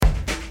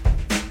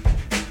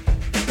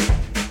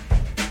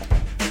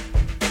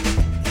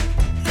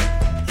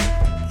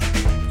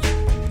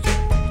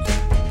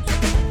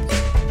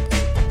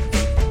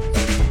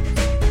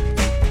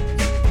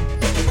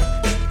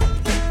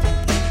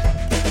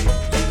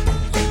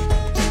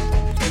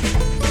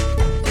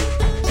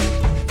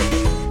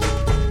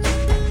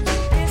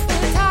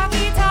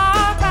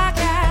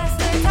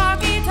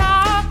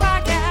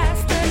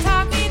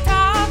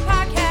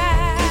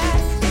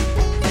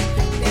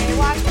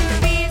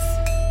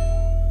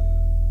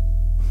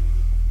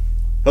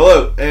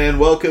Hello, and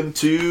welcome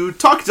to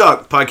Talkie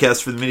Talk,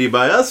 podcast for the media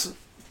by us.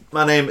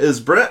 My name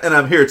is Brent, and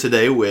I'm here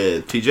today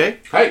with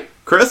TJ. Hi.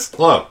 Chris.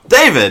 Hello.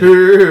 David.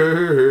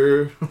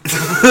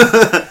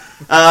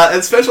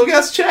 And special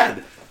guest,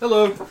 Chad.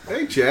 Hello.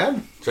 Hey,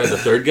 Chad. Chad, the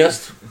third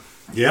guest?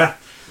 Yeah.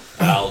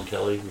 Al and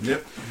Kelly.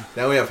 Yep.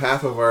 Now we have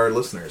half of our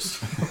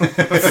listeners.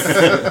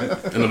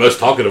 And the most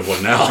talkative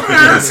one now.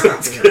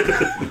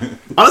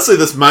 Honestly,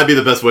 this might be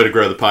the best way to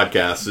grow the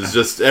podcast, is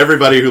just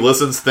everybody who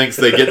listens thinks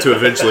they get to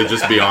eventually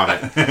just be on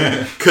it.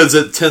 Because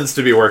it tends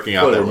to be working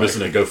out that We're way.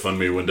 missing a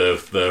GoFundMe window,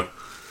 though.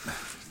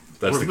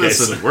 That's the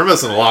case. We're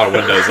missing a lot of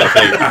windows, I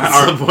think, at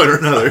some point or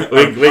another.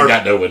 We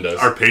got no windows.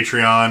 Our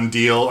Patreon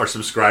deal, our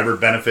subscriber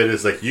benefit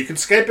is like, you can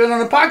Skype in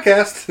on a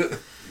podcast.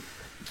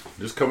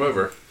 Just come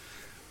over.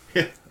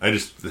 Yeah. I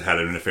just had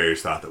a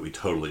nefarious thought that we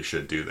totally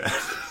should do that.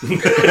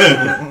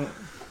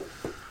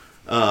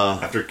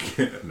 After...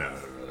 No.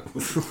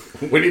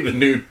 We need a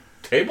new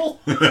table?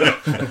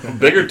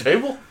 Bigger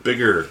table?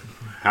 Bigger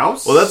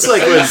house? Well, that's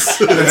like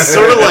it's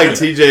sort of like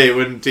TJ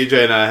when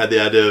TJ and I had the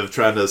idea of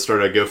trying to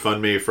start a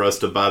GoFundMe for us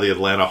to buy the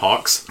Atlanta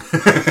Hawks,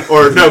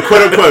 or no,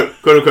 quote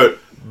unquote,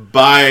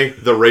 buy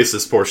the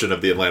racist portion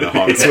of the Atlanta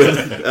Hawks.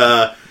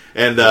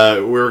 And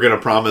we were going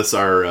to promise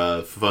our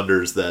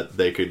funders that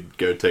they could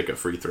go take a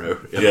free throw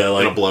in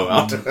a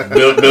blowout.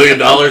 $1 million,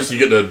 you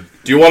get to...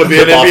 Do you want to be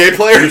an NBA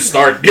player? You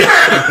start. You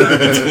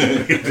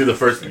do the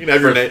first... You can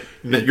have your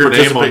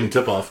name on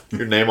tip-off.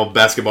 Your name on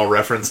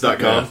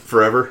basketballreference.com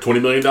forever.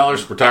 $20 million,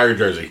 retire your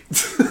jersey.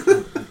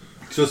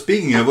 So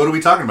speaking of, what are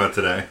we talking about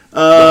today?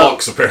 The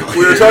Hawks, apparently.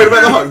 We were talking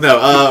about the Hawks.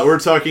 No, we're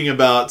talking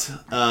about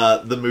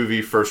the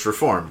movie First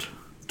Reformed.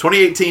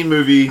 2018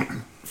 movie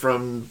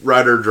from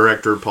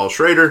writer-director Paul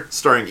Schrader,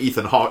 starring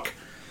Ethan Hawke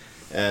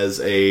as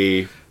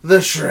a...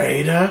 The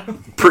Schrader.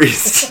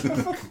 Priest.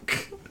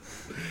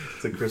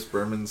 It's like Chris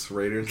Berman's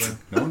Raiders then.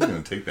 No one's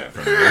going to take that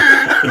from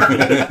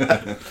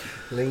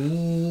me.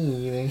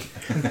 Leaning.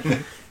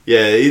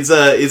 Yeah, he's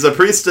a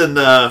priest in...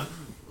 does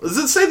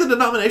it say the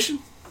denomination?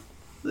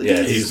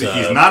 Yeah, He's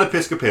not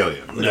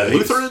Episcopalian. No,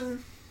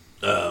 Lutheran?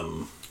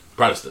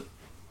 Protestant.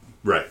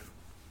 Right.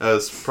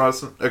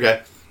 Protestant?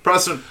 Okay.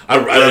 Protestant. I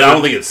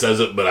don't think it says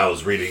it, but I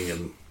was reading,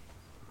 and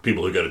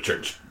people who go to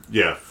church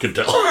Yeah. can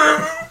tell.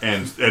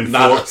 And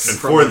Not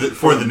for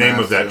the name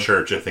of that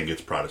church, I think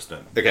it's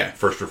Protestant. Okay.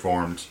 First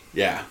Reformed.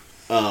 Yeah.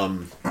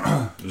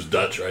 It was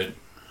Dutch, right?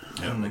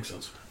 Yeah, That makes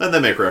sense. And they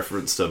make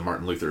reference to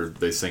Martin Luther.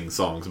 They sing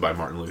songs by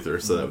Martin Luther,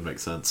 so that would make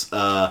sense.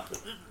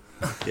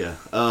 Yeah.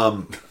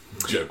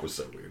 Joke was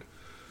so weird.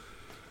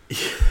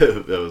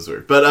 That was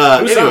weird. But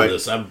Who signed anyway,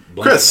 this? I'm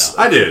blanking Chris,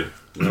 now. I did.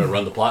 You want to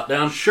run the plot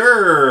down?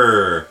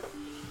 Sure.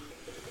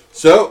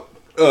 So,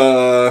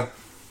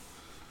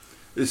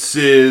 this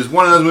is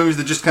one of those movies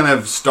that just kind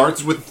of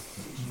starts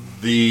with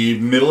the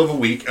middle of a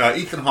week.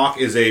 Ethan Hawke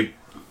is a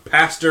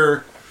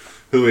pastor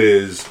who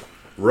is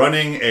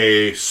running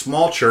a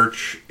small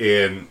church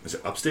in, is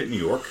it upstate New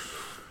York?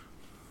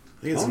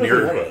 I think it's I don't know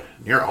if we have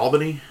near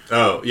Albany.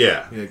 Oh,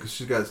 yeah. Yeah, because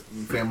she's got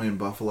family in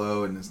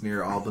Buffalo and it's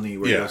near Albany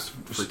where he goes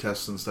for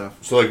tests and stuff.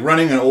 So, like,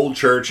 running an old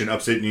church in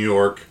upstate New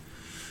York,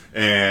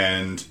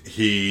 and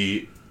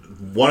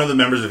one of the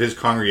members of his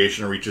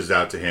congregation reaches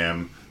out to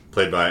him,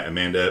 played by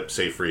Amanda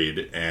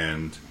Seyfried,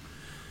 and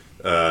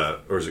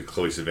or is it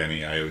Chloe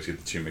Sevigny? I always get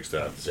the two mixed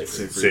up.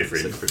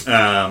 Seyfried.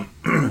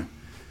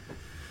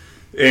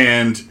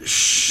 And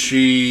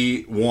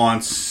she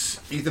wants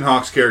Ethan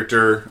Hawke's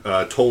character,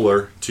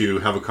 Toller, to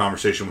have a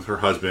conversation with her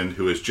husband,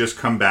 who has just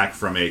come back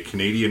from a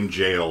Canadian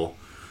jail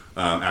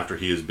after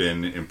he has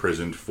been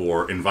imprisoned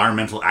for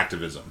environmental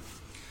activism.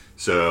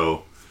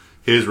 So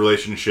his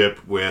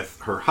relationship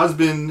with her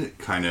husband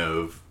kind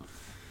of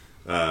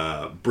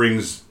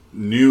brings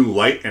new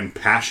light and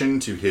passion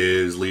to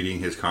his leading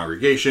his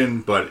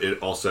congregation, but it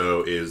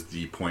also is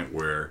the point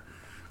where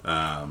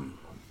a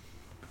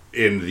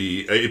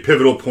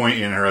pivotal point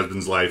in her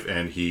husband's life,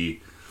 and he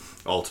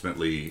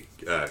ultimately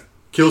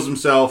kills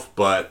himself,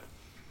 but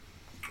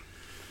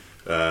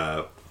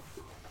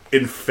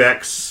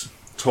infects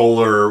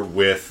Toller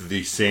with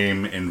the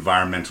same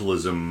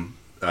environmentalism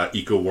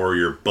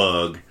eco-warrior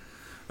bug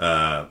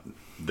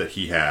that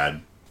he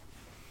had.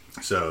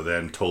 So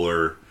then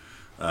Toller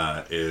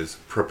spends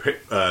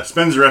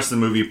the rest of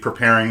the movie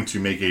preparing to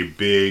make a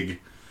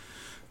big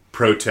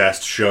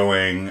protest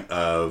showing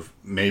of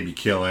maybe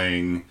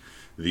killing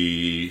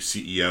the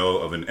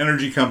CEO of an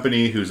energy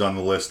company who's on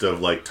the list of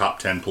like top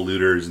 10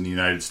 polluters in the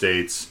United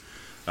States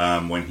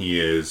when he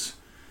is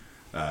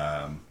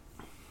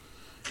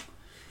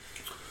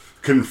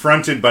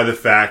confronted by the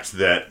fact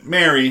that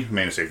Mary,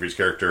 Amanda Seyfried's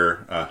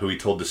character, who he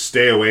told to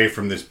stay away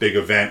from this big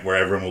event where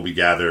everyone will be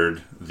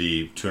gathered,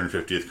 the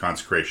 250th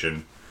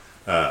consecration,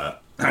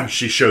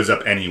 she shows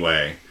up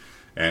anyway,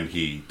 and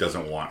he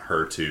doesn't want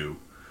her to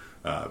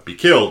be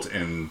killed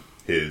in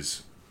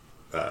his,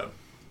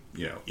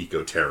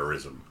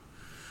 eco-terrorism.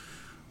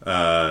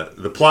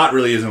 The plot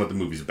really isn't what the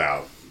movie's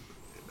about,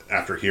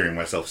 after hearing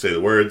myself say the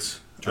words,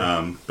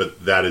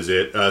 but that is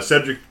it.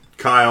 Cedric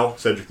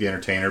the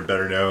Entertainer,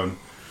 better known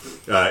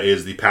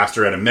is the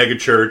pastor at a mega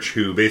church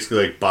who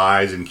basically like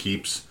buys and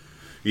keeps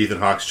Ethan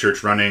Hawke's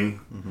church running,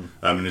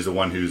 and is the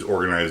one who's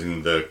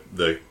organizing the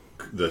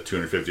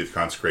 250th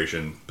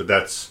consecration. But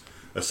that's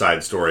a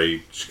side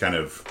story, just kind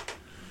of,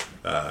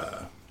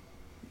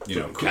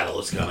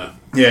 catalyst kind of.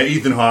 Yeah,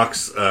 Ethan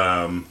Hawke's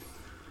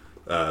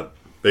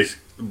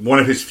one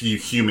of his few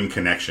human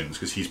connections,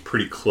 because he's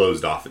pretty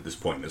closed off at this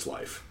point in his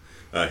life.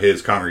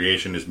 His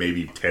congregation is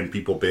maybe 10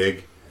 people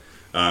big,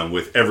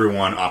 with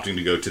everyone opting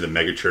to go to the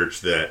mega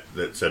church that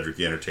Cedric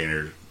the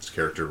Entertainer's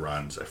character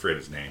runs. I forget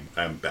his name.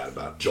 I'm bad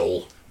about it.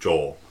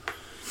 Joel.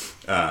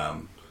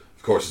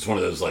 Of course, it's one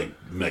of those like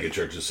mega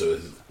churches, so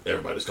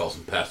everybody just calls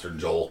him Pastor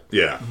Joel.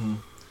 Yeah.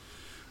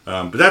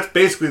 But that's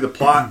basically the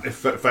plot.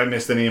 If I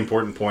missed any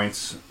important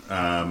points,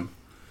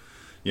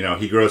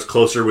 he grows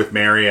closer with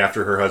Mary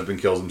after her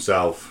husband kills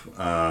himself,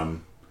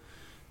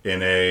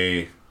 in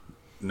a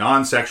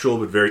non-sexual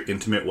but very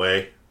intimate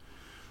way,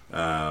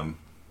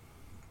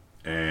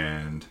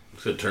 and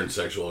so it turns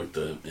sexual at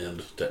the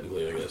end,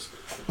 technically, I guess.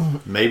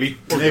 Maybe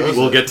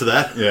we'll get to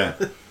that. Yeah.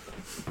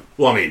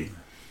 Well, I mean,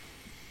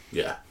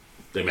 yeah,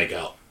 they make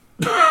out,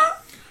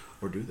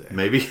 Or do they?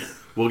 Maybe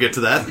we'll get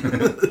to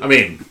that. I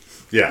mean,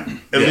 yeah.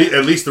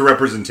 At least the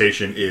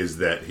representation is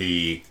that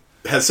he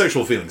has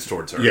sexual feelings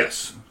towards her.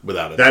 Yes,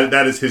 without it.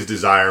 That is his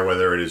desire,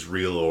 whether it is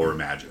real or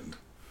imagined.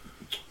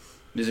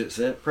 Is it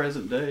set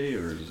present day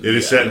or is it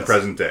is set in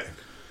present day?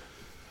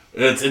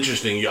 It's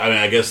interesting. I mean,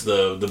 I guess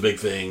the big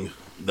thing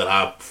that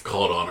I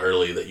called on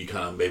early that you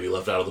kind of maybe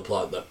left out of the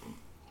plot that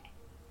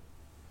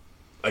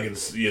I can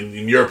see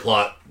in your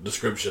plot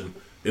description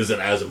isn't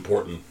as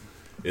important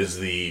is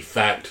the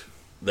fact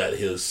that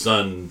his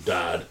son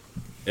died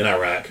in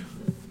Iraq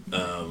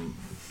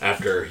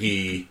after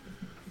he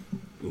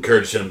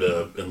encouraged him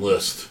to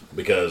enlist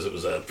because it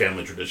was a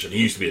family tradition. He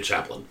used to be a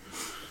chaplain.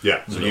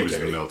 Yeah, so he was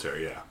in the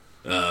military. Yeah.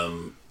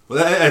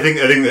 Well, I think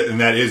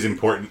that is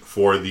important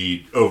for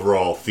the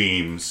overall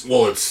themes.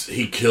 Well,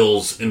 he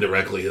kills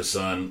indirectly his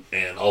son,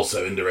 and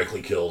also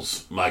indirectly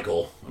kills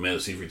Michael,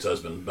 Amanda Seyfried's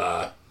husband,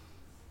 by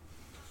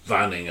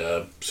finding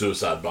a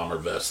suicide bomber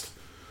vest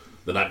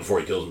the night before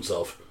he kills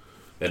himself,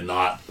 and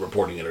not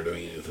reporting it or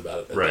doing anything about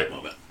it at that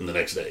moment. And the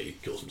next day, he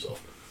kills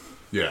himself.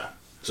 Yeah.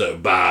 So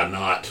by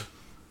not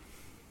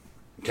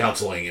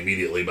counseling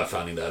immediately by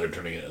finding that or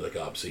turning it into the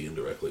cops, he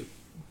indirectly,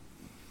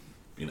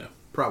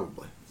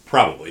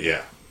 Probably,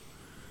 yeah.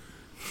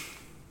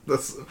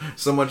 That's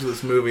so much of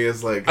this movie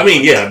is like. I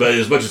mean, yeah, but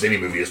as much as any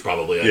movie is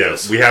probably. I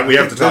guess. we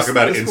have to talk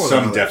about it in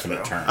some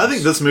definite terms. I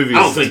think this movie.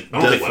 I don't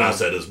think what I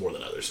said is more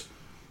than others.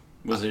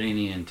 Was there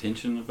any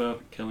intention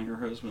about killing her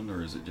husband,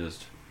 or is it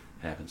just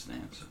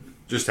happenstance?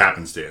 Just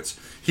happenstance.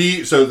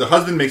 So the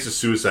husband makes a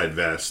suicide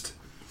vest,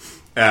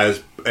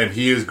 and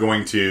he is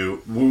going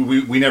to.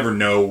 We never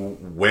know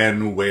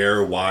when,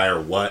 where, why,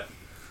 or what,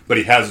 but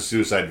he has a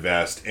suicide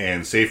vest,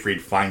 and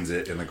Seyfried finds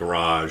it in the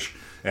garage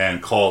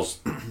and calls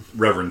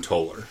Reverend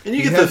Toller. And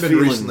he had been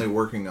recently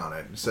working on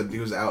it. He said he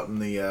was out in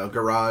the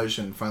garage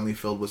and finally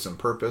filled with some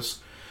purpose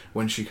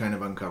when she kind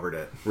of uncovered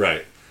it.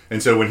 Right.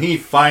 And so when he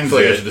finds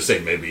I it, should just say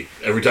maybe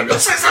every time I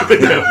say something.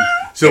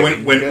 So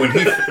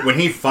when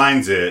he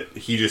finds it,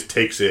 he just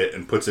takes it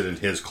and puts it in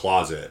his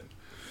closet.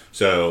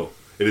 So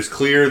it is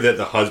clear that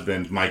the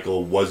husband,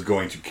 Michael, was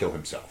going to kill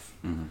himself.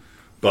 Mm-hmm.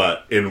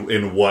 But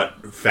in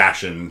what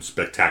fashion,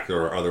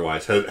 spectacular or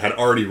otherwise, had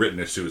already written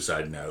a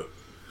suicide note.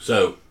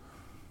 So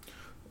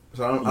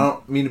I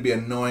don't mean to be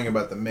annoying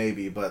about the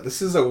maybe, but this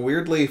is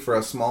weirdly, for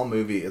a small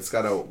movie, it's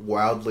got a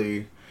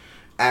wildly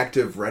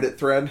active Reddit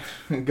thread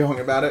going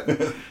about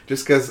it.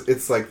 Just because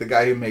it's like the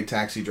guy who made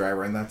Taxi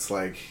Driver, and that's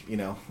like,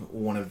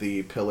 one of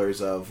the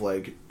pillars of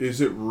like, is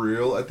it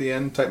real at the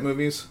end type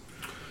movies?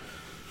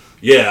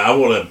 Yeah, I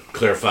want to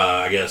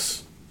clarify, I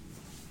guess,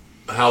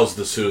 how's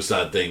the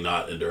suicide thing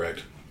not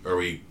indirect? Are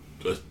we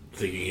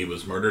thinking he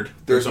was murdered?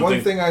 There's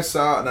one thing I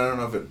saw, and I don't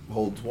know if it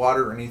holds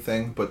water or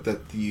anything, but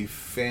that the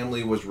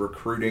family was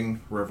recruiting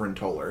Reverend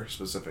Toller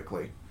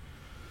specifically.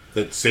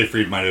 That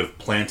Seyfried might have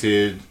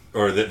planted,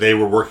 or that they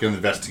were working on the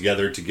vest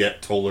together to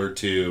get Toller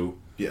to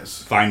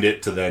find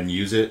it to then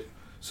use it.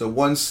 So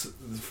once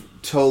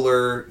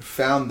Toller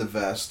found the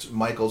vest,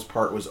 Michael's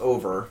part was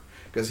over,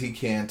 because he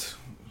can't...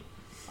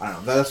 I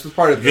don't know, that's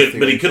part of the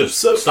But he could have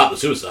stopped the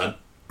suicide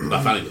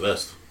by finding the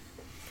vest.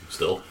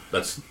 Still,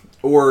 that's...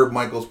 Or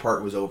Michael's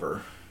part was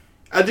over.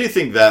 I do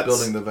think that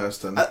building the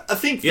vest and I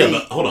think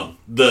but hold on.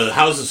 I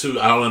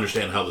don't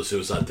understand how the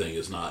suicide thing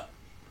is not.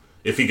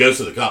 If he goes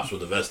to the cops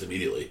with the vest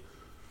immediately,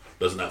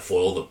 doesn't that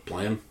foil the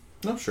plan?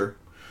 No, sure.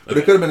 But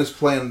it could have been his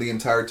plan the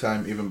entire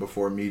time, even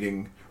before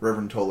meeting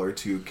Reverend Toller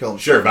to kill him.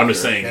 Sure, but I'm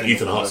just saying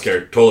Ethan Hawke's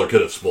character Toller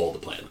could have spoiled the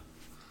plan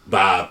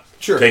by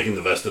taking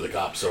the vest to the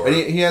cops. Or and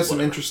he has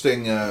some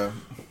interesting.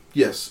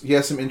 He has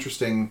some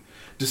interesting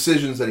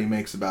decisions that he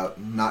makes about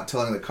not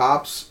telling the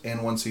cops,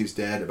 and once he's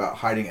dead, about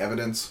hiding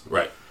evidence.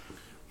 Right.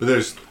 But I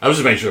was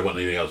just making sure there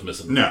wasn't anything I was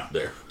missing.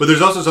 There. But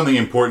there's also something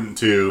important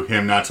to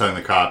him not telling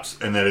the cops,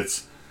 and that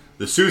it's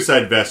the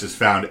suicide vest is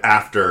found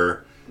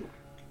after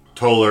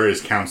Toller is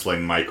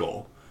counseling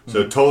Michael.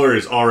 So Toller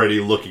is already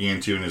looking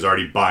into and is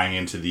already buying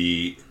into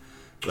the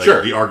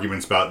the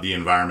arguments about the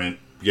environment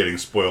getting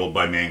spoiled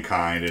by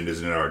mankind, and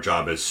isn't it our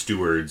job as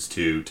stewards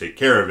to take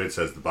care of it,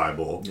 says the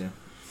Bible. Yeah.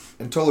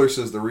 And Toller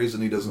says the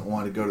reason he doesn't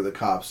want to go to the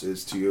cops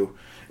is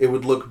it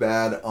would look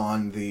bad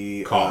on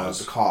the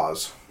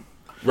cause.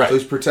 Right. So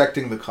he's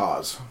protecting the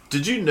cause.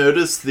 Did you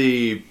notice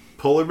the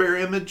polar bear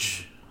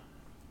image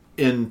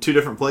in two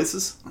different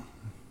places?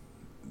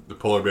 The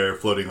polar bear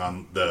floating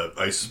on the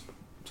ice.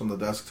 It's on the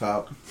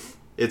desktop.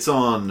 It's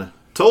on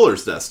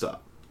Toller's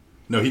desktop.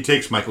 No, he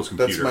takes Michael's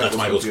computer. That's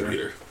Michael's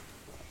computer.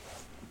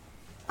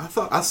 I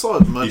thought I saw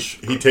it much.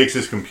 He takes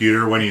his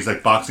computer when he's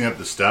like boxing up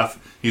the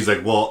stuff. He's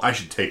like, well, I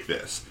should take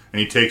this. And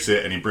he takes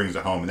it and he brings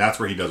it home. And that's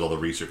where he does all the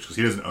research because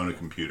he doesn't own a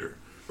computer.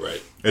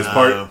 Right. As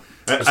part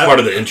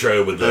of the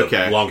intro with the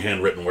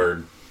longhand written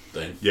word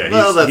thing. Yeah,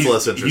 that's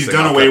less interesting. He's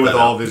done away with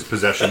all of his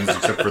possessions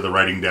except for the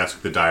writing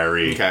desk, the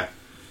diary. Okay.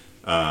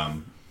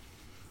 And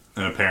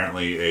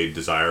apparently a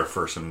desire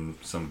for some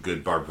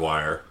good barbed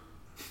wire.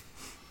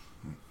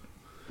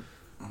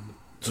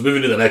 So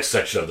moving to the next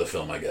section of the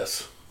film, I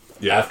guess.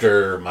 Yeah.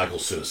 After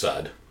Michael's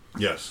suicide.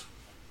 Yes.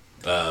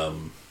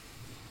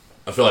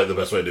 I feel like the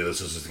best way to do this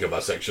is just to go by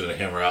section and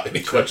hammer out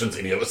any questions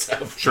any of us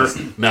have. Sure.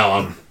 Now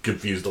I'm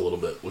confused a little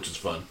bit, which is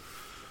fun.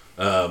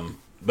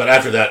 But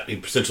after that, he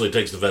essentially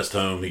takes the vest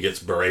home. He gets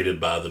berated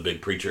by the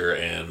big preacher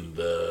and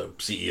the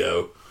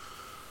CEO,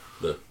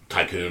 the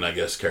tycoon, I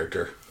guess,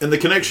 character. And the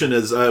connection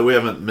is, we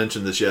haven't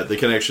mentioned this yet, the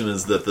connection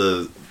is that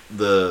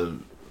the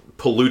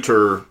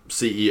polluter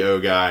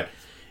CEO guy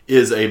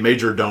is a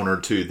major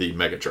donor to the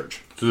megachurch.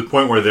 To the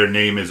point where their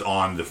name is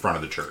on the front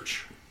of the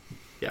church.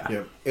 Yeah.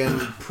 Yeah. And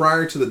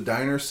prior to the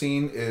diner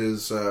scene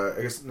is,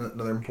 I guess,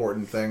 another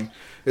important thing.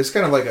 It's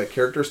kind of like a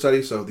character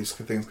study, so these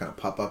things kind of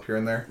pop up here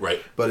and there.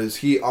 Right. But as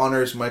he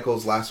honors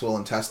Michael's last will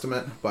and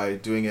testament by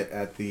doing it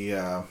at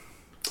the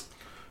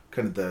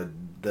kind of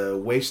the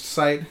waste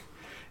site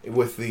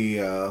with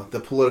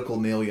the political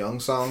Neil Young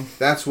song.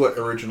 That's what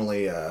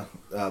originally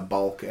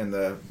Bulk and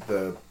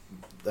the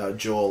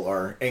Joel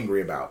are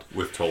angry about.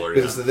 With Toller,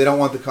 because they don't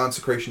want the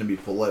consecration to be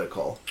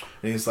political.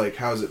 And he's like,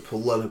 how is it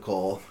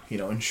political,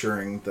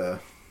 ensuring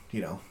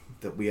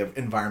that we have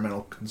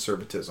environmental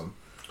conservatism.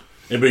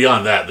 And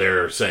beyond that,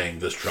 they're saying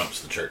this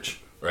trumps the church,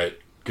 right?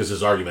 Because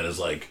his argument is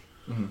like,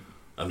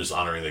 I'm just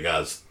honoring the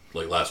guy's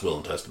last will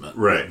and testament.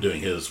 Right.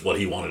 Doing what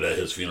he wanted at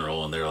his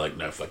funeral, and they're like,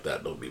 no, fuck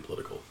that, don't be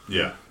political.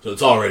 Yeah. So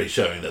it's already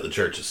showing that the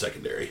church is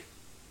secondary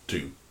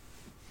to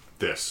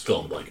this. fill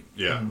in the blank.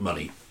 Yeah.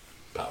 Money,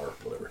 power,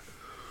 whatever.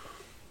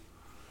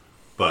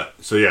 But,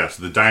 so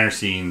the diner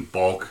scene,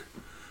 Bulk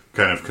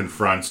kind of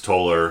confronts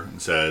Toller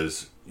and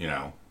says,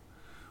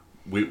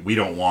 we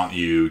don't want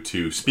you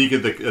to speak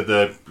at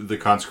the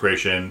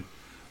consecration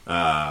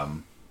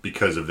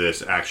because of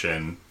this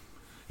action.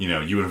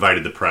 You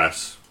invited the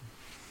press.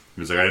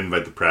 He was like, I didn't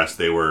invite the press.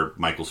 They were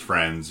Michael's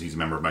friends. He's a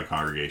member of my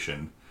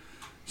congregation.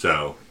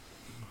 So,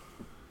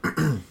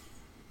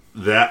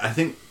 that, I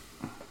think...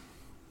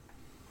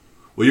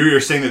 Well, you're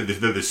saying that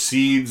the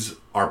seeds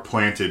are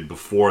planted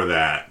before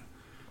that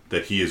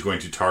he is going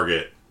to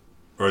target,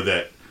 or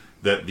that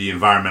the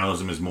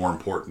environmentalism is more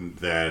important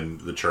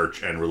than the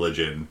church and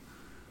religion.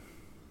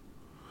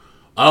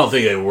 I don't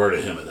think they were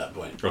to him at that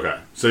point. Okay.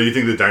 So you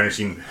think the diner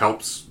scene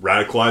helps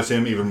radicalize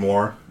him even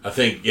more? I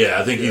think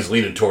he's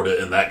leaning toward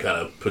it, and that kind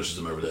of pushes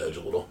him over the edge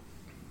a little.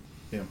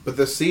 Yeah, but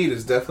the seed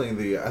is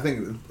definitely I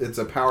think it's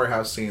a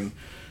powerhouse scene.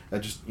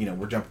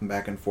 We're jumping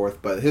back and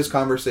forth, but his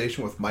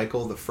conversation with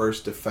Michael, the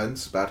first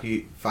defense about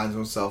he finds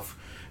himself,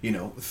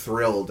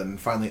 thrilled and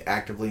finally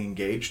actively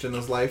engaged in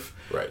his life,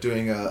 right.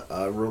 Doing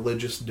a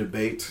religious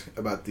debate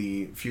about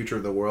the future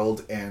of the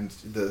world, and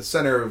the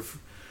center of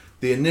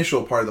the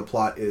initial part of the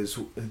plot is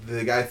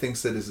the guy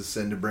thinks that it is a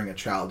sin to bring a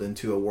child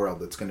into a world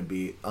that's going to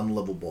be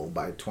unlivable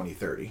by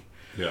 2030.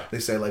 Yeah. They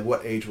say,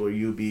 what age will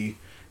you be,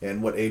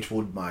 and what age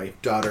would my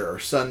daughter or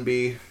son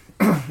be?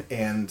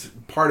 And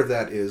part of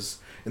that is,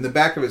 in the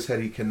back of his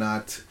head, he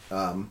cannot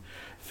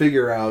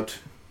figure out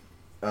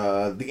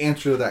the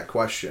answer to that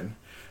question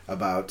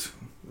about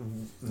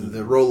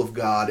the role of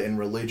God and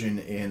religion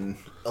in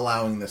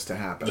allowing this to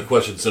happen. The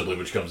question simply,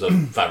 which comes up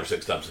 5 or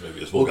 6 times in the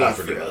movie, is, will God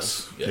forgive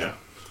us? Yeah.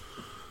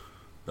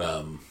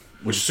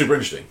 Which is super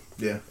interesting.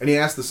 Yeah, and he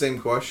asked the same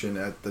question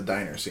at the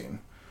diner scene.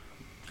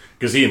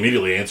 Because he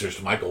immediately answers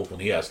to Michael when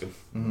he asks him.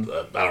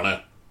 I don't know.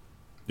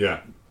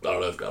 Yeah. I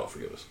don't know if God will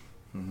forgive us.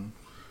 Mm-hmm.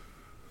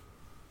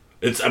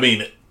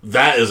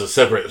 That is a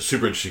separate,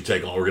 super interesting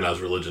take on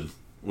organized religion,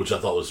 which I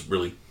thought was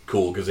really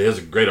cool, because he has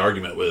a great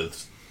argument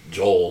with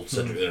Joel,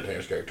 Cedric the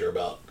Entertainer's character,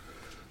 about,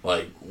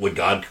 would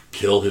God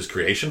kill his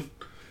creation?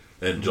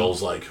 And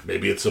Joel's like,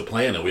 maybe it's a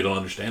plan and we don't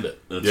understand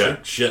it. And it's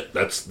like, shit,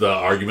 that's the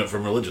argument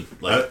from religion.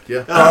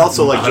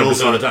 Also, like 100%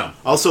 of the time.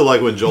 Also,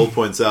 like when Joel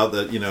points out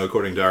that,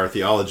 according to our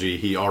theology,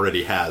 he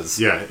already has.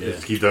 Yeah,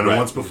 he's done it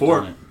once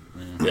before.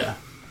 Yeah.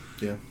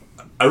 Yeah.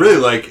 I really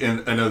like,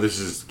 and I know this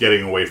is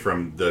getting away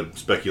from the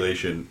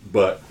speculation,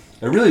 but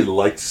I really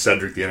liked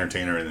Cedric the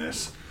Entertainer in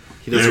this.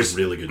 He does a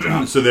really good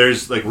job. So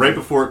there's, right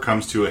before it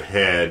comes to a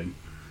head,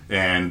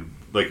 and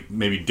like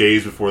maybe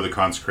days before the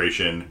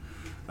consecration,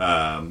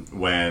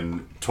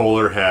 when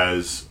Toller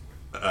has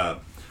a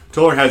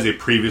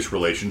previous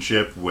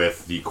relationship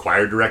with the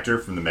choir director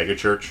from the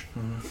megachurch,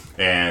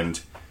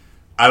 and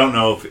I don't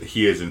know if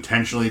he is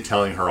intentionally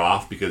telling her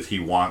off because he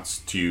wants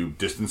to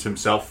distance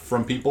himself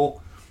from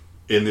people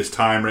in this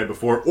time right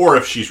before, or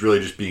if she's really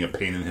just being a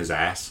pain in his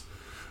ass.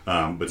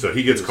 But so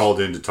he gets called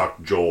in to talk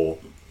to Joel,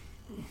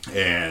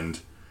 and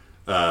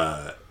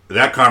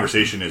that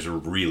conversation is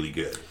really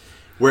good.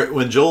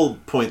 When Joel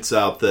points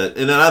out that,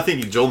 and I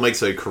think Joel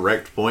makes a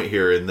correct point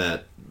here in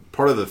that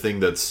part of the thing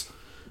that's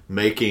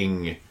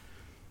making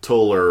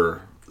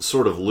Toller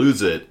sort of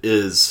lose it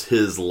is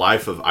his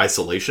life of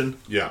isolation.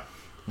 Yeah.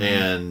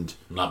 And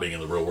not being in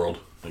the real world.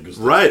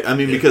 Right. I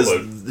mean, because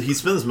he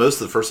spends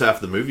most of the first half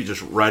of the movie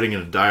just writing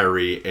in a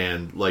diary,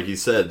 and like you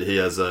said, he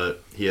has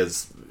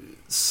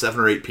 7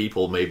 or 8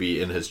 people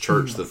maybe in his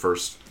church the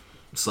first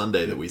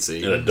Sunday that we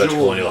see. In a Dutch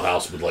colonial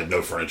house with like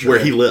no furniture. Where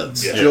he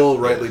lives. Yeah. Joel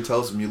rightly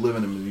tells him, you live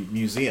in a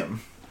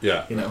museum.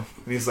 Yeah. You know?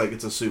 And he's like,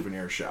 it's a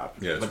souvenir shop.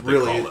 Yeah, but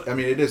really, I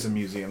mean, it is a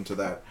museum to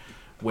that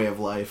way of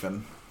life,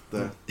 and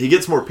he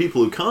gets more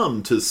people who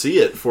come to see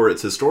it for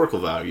its historical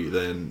value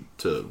than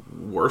to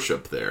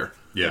worship there.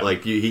 Yeah.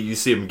 Like, you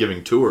see him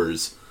giving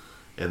tours,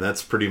 and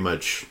that's pretty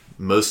much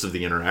most of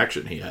the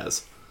interaction he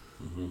has.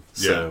 Mm-hmm.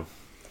 So,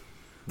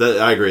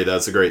 I agree.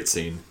 That's a great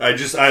scene.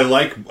 I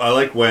like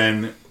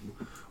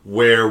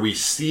where we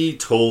see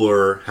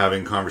Toller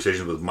having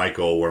conversations with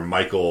Michael, where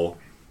Michael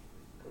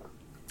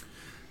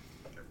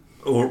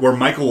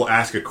will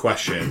ask a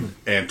question,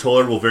 and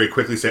Toller will very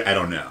quickly say, "I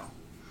don't know."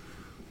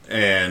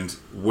 And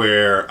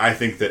where I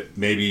think that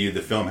maybe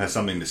the film has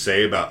something to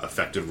say about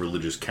effective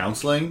religious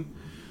counseling,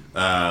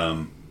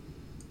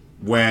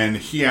 when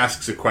he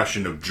asks a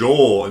question of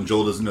Joel and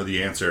Joel doesn't know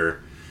the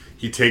answer,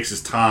 he takes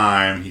his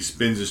time, he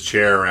spins his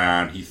chair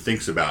around, he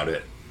thinks about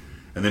it,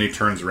 and then he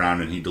turns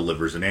around and he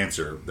delivers an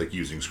answer, like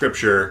using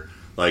scripture.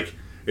 Like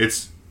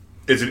it's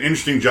an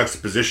interesting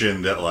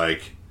juxtaposition that,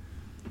 like,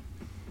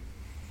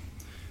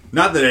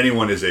 not that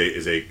anyone is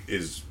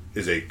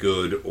a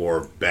good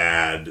or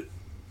bad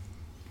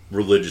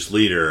religious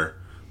leader,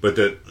 but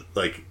that,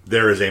 like,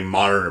 there is a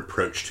modern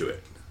approach to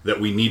it, that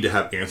we need to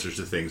have answers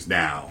to things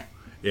now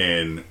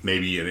in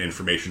maybe an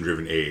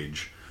information-driven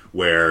age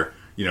where,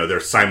 you know, they're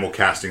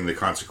simulcasting the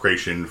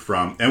consecration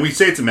from, and we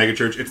say it's a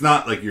megachurch. It's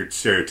not like your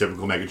stereotypical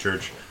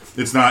megachurch.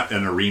 It's not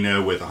an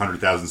arena with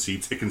 100,000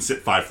 seats. It can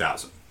sit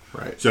 5,000.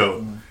 Right.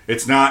 So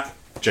it's not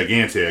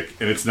gigantic,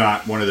 and it's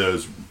not one of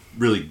those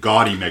really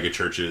gaudy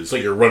megachurches. It's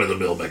like your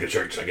run-of-the-mill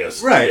megachurch, I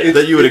guess. Right. Yeah,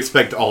 that you would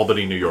expect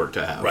Albany, New York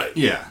to have. Right.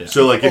 Yeah.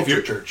 So, like, if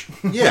you're church.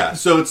 yeah.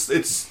 So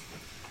it's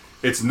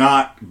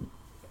not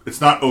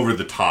over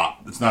the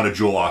top. It's not a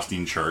Joel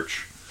Osteen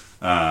church.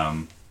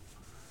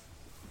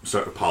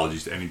 So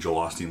apologies to any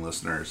Joel Osteen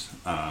listeners.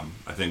 I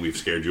think we've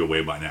scared you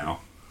away by now.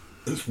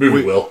 This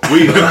movie will.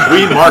 We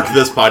mark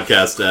this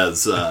podcast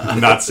as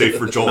not safe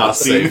for Joel not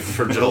Osteen. safe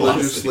for Joel Osteen.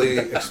 Religiously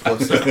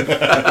explicit.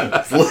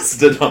 It's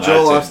listed on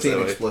Joel iTunes, Osteen that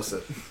way.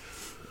 explicit.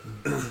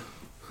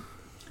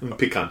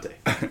 Picante.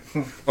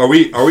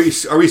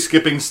 Are we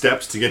skipping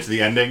steps to get to the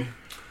ending?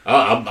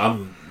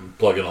 I'm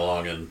plugging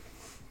along in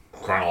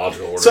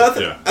chronological order. So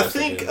Yeah. I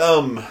think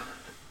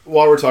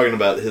while we're talking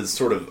about his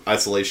sort of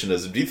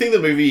isolationism, do you think the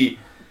movie,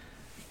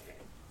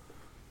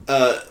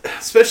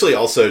 especially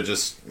also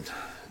just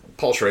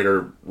Paul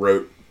Schrader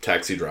wrote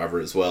Taxi Driver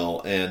as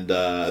well, and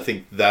I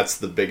think that's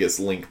the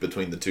biggest link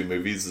between the two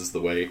movies is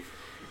the way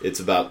it's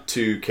about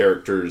two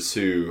characters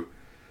who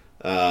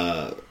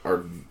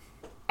are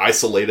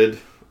isolated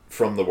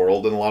from the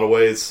world in a lot of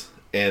ways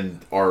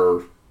and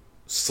are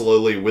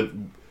slowly,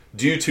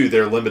 due to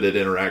their limited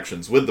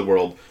interactions with the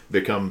world,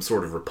 become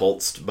sort of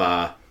repulsed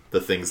by the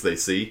things they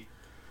see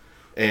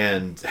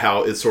and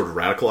how it sort of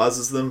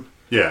radicalizes them.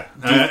 Yeah,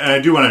 and I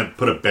do want to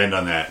put a bend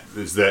on that.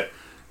 Is that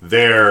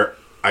their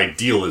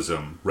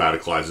idealism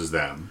radicalizes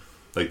them?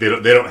 Like they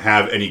don't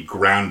have any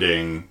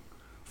grounding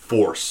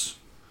force.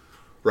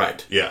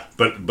 Right. Yeah,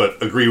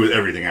 but agree with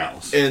everything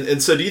else.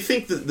 And so do you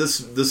think that this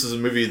is a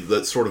movie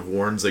that sort of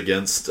warns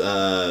against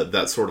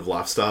that sort of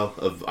lifestyle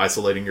of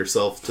isolating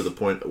yourself to the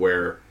point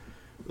where,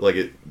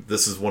 like,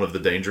 this is one of the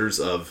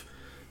dangers of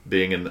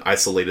being an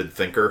isolated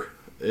thinker,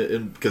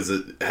 because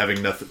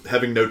having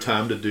no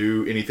time to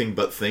do anything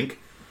but think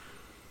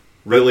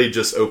really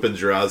just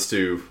opens your eyes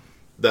to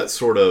that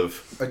sort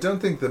of... I don't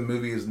think the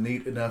movie is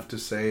neat enough to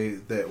say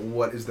that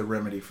what is the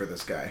remedy for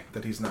this guy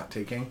that he's not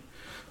taking.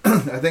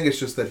 I think it's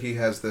just that he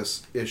has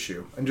this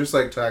issue. And just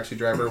like Taxi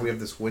Driver, we have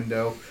this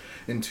window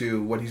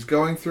into what he's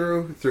going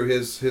through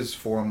his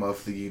form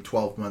of the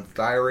 12-month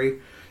diary.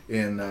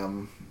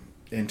 In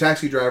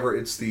Taxi Driver,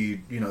 it's the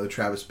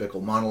Travis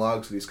Bickle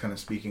monologues that he's kind of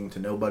speaking to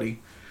nobody.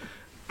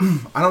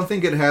 I don't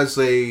think it has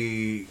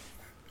a...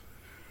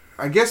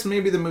 I guess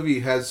maybe the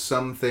movie has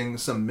some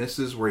things, some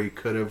misses where he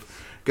could have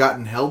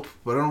gotten help,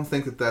 but I don't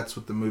think that that's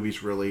what the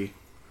movie's really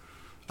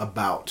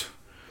about.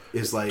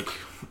 Is like...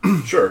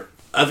 Sure.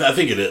 I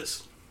think it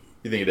is.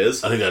 You think it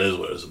is? I think that is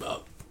what it's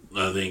about.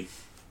 I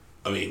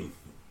mean,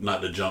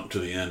 not to jump to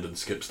the end and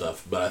skip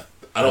stuff, but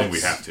I think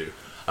we have to.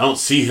 I don't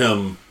see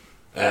him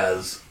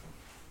as,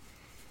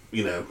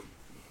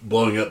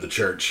 blowing up the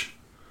church.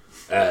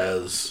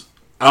 As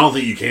I don't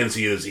think you can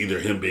see it as either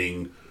him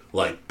being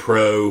like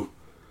pro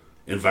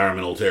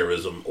environmental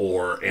terrorism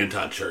or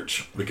anti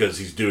church, because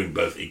he's doing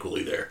both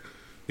equally there.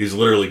 He's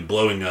literally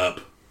blowing up,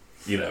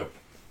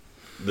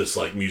 this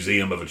like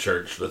museum of a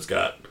church that's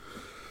got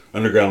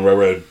Underground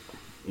Railroad,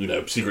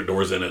 secret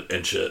doors in it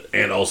and shit,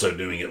 and also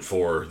doing it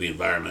for the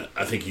environment.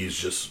 I think he's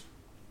just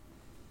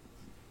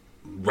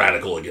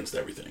radical against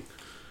everything.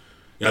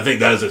 I think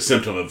that is a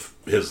symptom of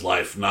his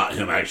life, not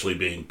him actually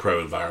being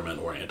pro-environment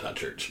or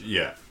anti-church.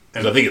 Yeah.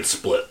 And I think it's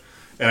split.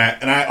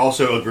 And I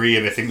also agree,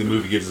 and I think the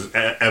movie gives us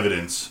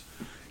evidence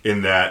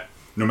in that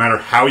no matter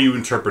how you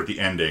interpret the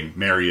ending,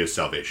 Mary is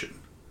salvation.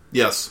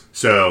 Yes.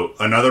 So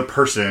another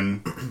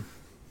person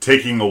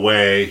taking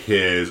away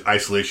his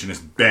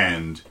isolationist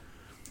bend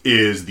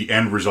is the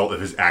end result of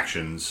his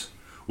actions.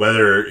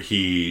 Whether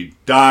he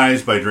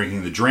dies by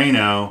drinking the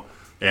Drano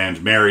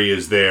and Mary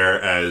is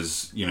there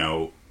as,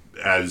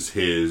 as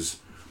his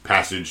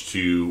passage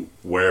to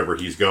wherever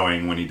he's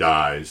going when he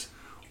dies,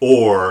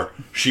 or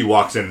she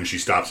walks in and she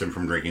stops him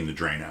from drinking the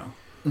Drano.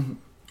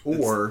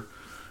 Or,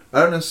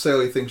 I don't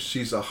necessarily think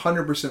she's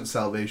 100%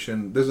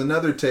 salvation. There's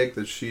another take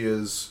that she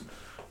is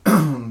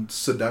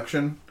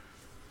seduction.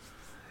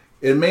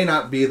 It may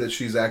not be that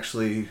she's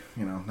actually,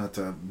 not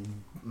to,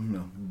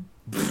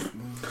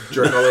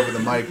 jerk all over the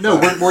mic. No,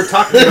 we're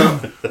talking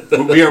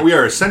about we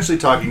are essentially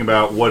talking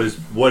about what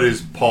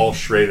is Paul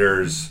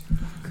Schrader's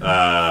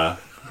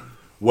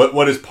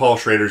what is Paul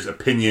Schrader's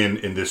opinion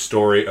in this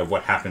story of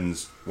what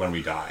happens when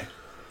we die.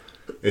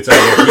 It's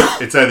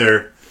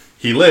either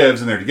he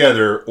lives and they're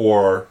together,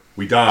 or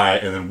we die,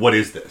 and then what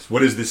is this?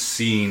 What is this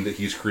scene that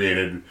he's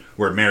created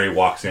where Mary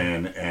walks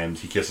in and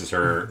he kisses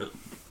her?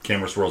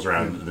 Camera swirls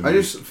around. And I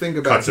just think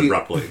about cuts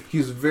abruptly.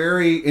 He's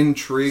very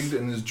intrigued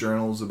in his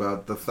journals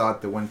about the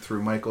thought that went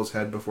through Michael's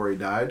head before he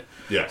died.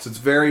 Yeah. So it's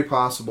very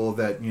possible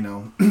that,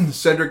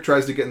 Cedric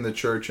tries to get in the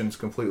church and it's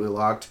completely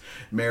locked.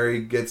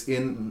 Mary gets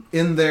in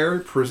there,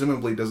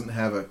 presumably doesn't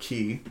have a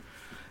key.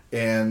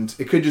 And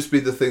it could just be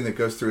the thing that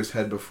goes through his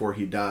head before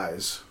he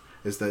dies,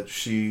 is that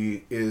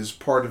she is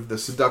part of the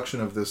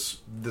seduction of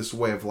this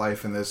way of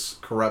life and this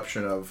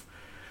corruption of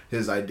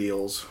his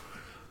ideals.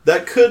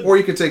 That could, or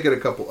you could take it a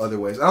couple other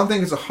ways. I don't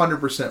think it's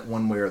 100%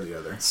 one way or the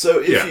other. So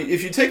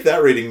if you take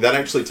that reading, that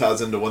actually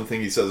ties into one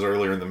thing he says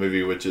earlier in the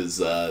movie, which is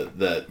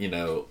that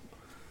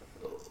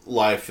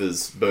life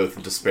is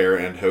both despair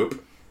and hope.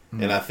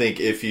 Mm-hmm. And I think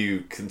if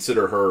you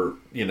consider her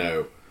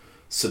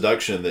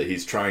seduction that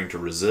he's trying to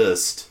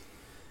resist,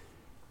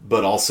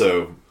 but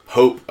also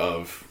hope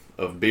of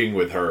being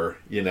with her,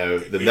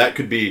 then that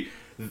could be.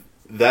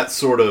 That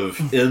sort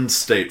of end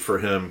state for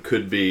him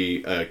could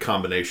be a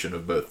combination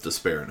of both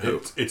despair and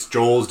hope. It's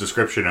Joel's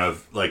description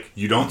of,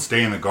 you don't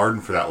stay in the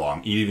garden for that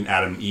long. Even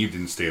Adam and Eve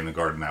didn't stay in the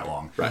garden that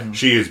long. Right.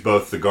 She is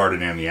both the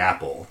garden and the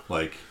apple.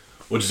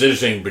 Which is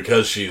interesting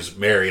because she's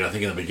married. I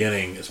think in the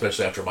beginning,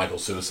 especially after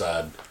Michael's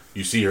suicide,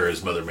 you see her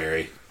as Mother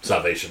Mary,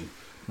 salvation.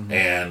 Mm-hmm.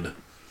 And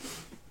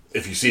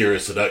if you see her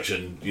as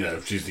seduction,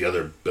 she's the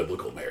other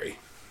biblical Mary.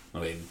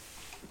 I mean,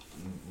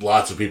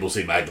 lots of people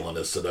see Magdalene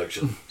as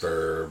seduction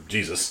for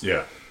Jesus.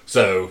 Yeah.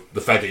 So the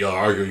fact that y'all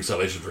are arguing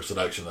salvation for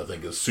seduction, I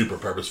think, is super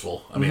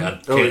purposeful. I mean, I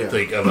can't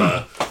think of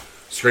a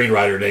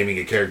screenwriter naming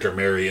a character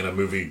Mary in a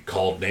movie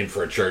called Named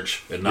for a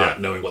Church and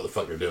not knowing what the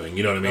fuck they're doing.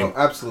 You know what I mean? Oh,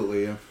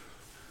 absolutely, yeah.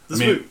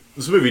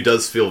 This movie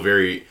does feel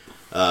very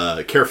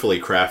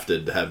carefully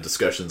crafted to have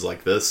discussions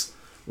like this,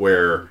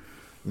 where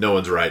no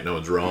one's right, no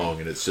one's wrong,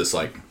 and it's just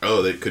like,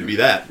 oh, it could be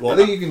that. Well, I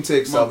think you can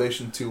take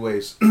salvation two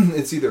ways.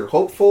 It's either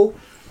hopeful,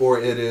 or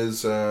it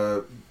is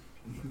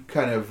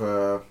kind of,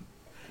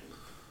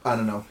 I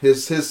don't know,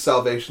 his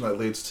salvation that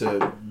leads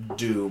to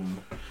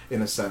doom,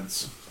 in a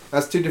sense.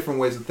 That's two different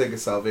ways to think of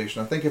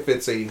salvation. I think if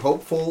it's a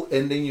hopeful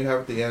ending you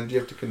have at the end, you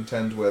have to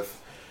contend with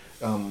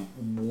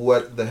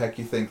what the heck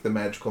you think the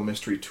Magical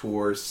Mystery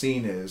Tour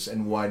scene is,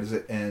 and why does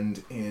it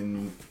end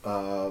in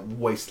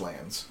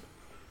wastelands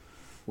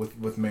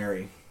with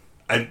Mary.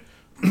 And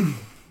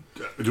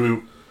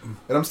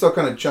I'm still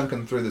kind of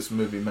chunking through this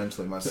movie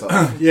mentally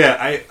myself. Yeah,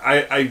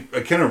 I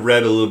kind of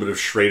read a little bit of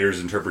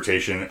Schrader's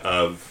interpretation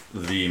of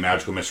the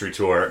Magical Mystery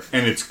Tour,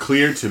 and it's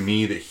clear to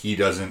me that he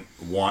doesn't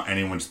want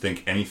anyone to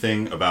think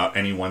anything about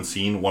any one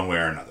scene one way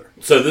or another.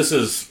 So this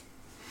is,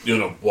 you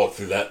want to walk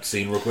through that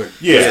scene real quick?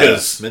 Yeah.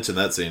 Mention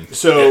that scene.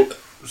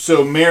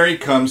 So Mary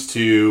comes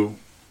to,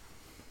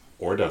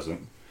 or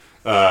doesn't,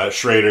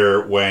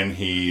 Schrader when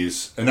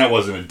he's, and that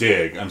wasn't a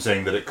dig, I'm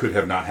saying that it could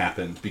have not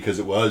happened because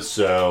it was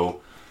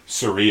so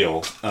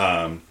surreal.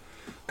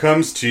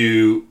 Comes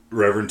to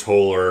Reverend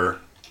Toller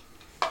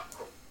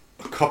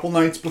a couple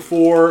nights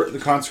before the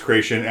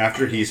consecration,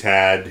 after he's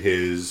had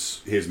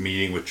his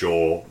meeting with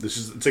Joel.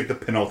 It's like the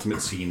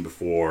penultimate scene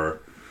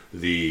before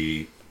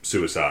the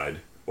suicide,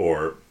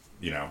 or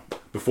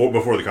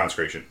before the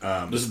consecration.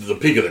 This is the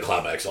peak of the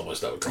climax,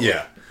 almost. I would call it.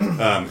 Yeah.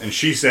 And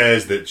she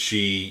says that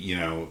she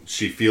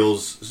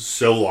feels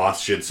so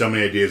lost. She had so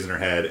many ideas in her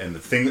head, and the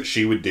thing that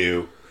she would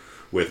do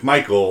with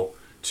Michael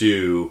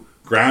to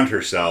ground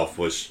herself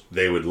was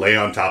they would lay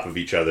on top of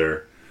each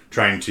other,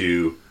 trying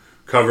to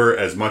cover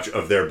as much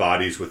of their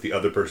bodies with the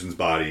other person's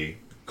body,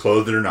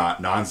 clothed or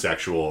not,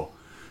 non-sexual,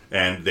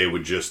 and they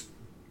would just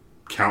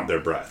count their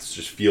breaths,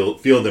 just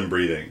feel them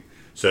breathing.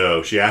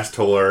 So she asked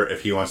Toller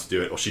if he wants to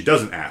do it. Well, she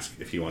doesn't ask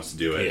if he wants to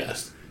do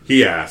it.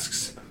 He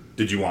asks,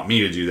 did you want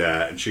me to do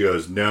that? And she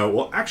goes, no.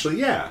 Well, actually,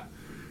 yeah.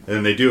 And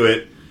then they do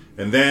it,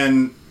 and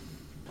then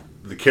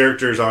the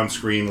characters on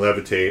screen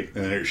levitate,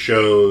 and then it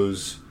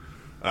shows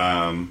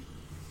an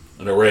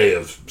array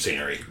of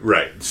scenery.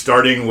 Right.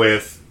 Starting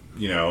with,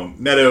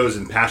 meadows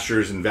and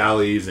pastures and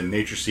valleys and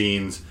nature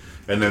scenes,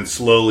 and then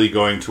slowly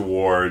going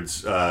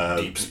towards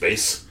deep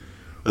space.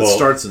 It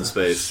starts in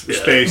space.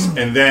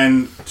 And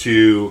then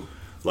to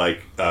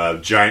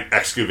giant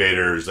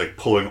excavators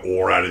pulling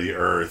ore out of the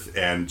earth,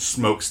 and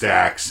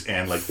smokestacks,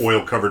 and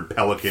oil covered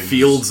pelicans,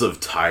 fields of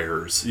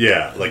tires.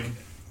 Yeah,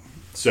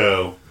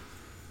 so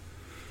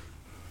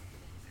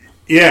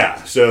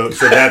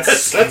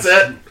that's that's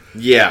it.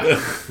 Yeah,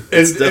 and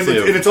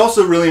it's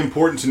also really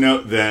important to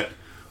note that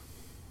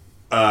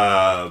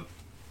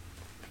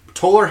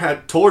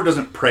Toller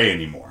doesn't pray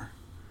anymore.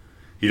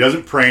 He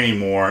doesn't pray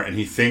anymore, and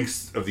he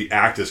thinks of the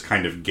act as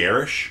kind of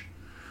garish.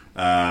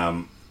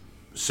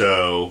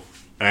 So,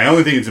 and I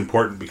only think it's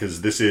important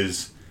because this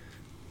is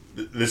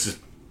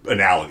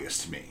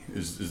analogous to me,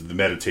 is the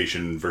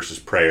meditation versus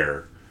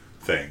prayer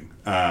thing.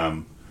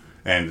 And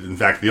in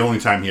fact, the only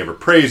time he ever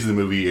prays in the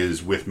movie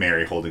is with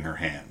Mary holding her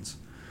hands.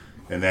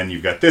 And then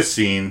you've got this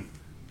scene,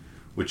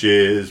 which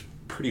is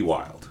pretty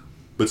wild.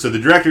 But so the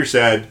director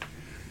said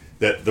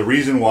that the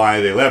reason why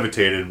they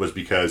levitated was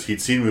because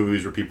he'd seen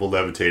movies where people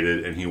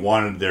levitated, and he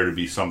wanted there to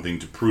be something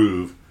to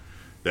prove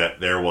that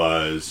there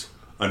was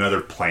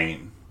another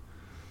plane,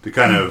 to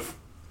kind of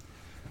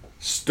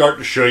start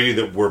to show you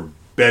that we're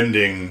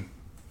bending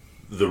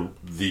the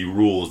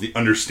rules, the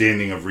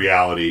understanding of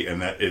reality, and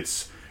that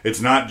it's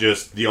not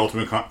just the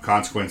ultimate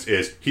consequence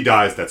is he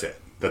dies, that's it.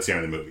 That's the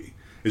end of the movie.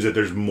 Is that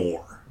there's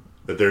more,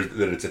 that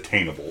it's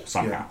attainable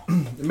somehow.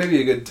 Yeah. It may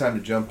be a good time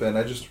to jump in.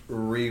 I just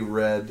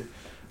reread,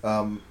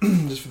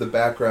 just for the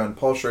background,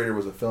 Paul Schrader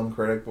was a film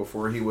critic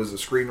before he was a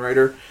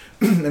screenwriter,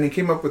 and he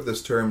came up with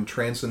this term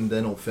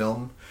transcendental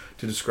film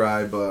to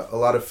describe a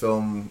lot of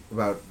film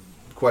about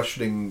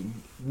questioning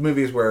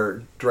movies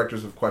where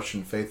directors have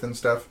questioned faith and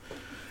stuff.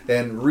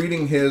 And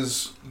reading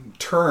his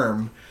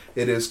term,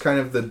 it is kind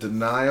of the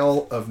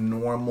denial of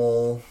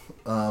normal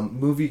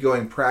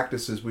movie-going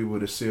practices we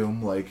would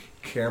assume, like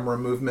camera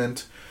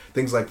movement,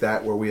 things like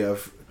that, where we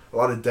have a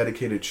lot of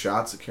dedicated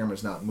shots, the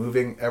camera's not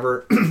moving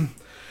ever.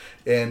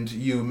 And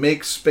you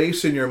make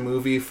space in your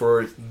movie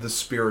for the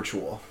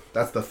spiritual.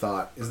 That's the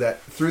thought, is that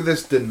through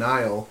this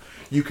denial,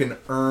 you can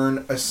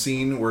earn a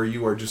scene where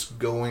you are just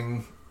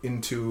going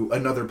into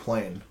another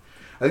plane.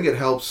 I think it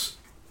helps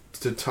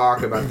to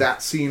talk about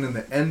that scene and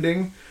the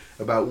ending,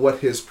 about what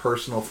his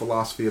personal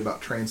philosophy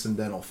about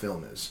transcendental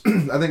film is.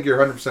 I think you're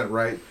 100%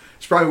 right.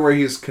 It's probably where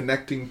he's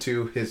connecting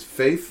to his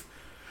faith,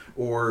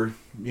 or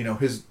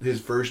his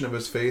version of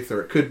his faith,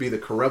 or it could be the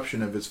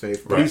corruption of his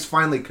faith, but he's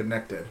finally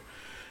connected.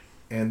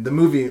 And the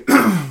movie,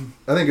 I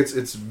think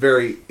it's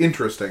very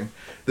interesting.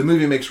 The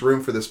movie makes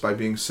room for this by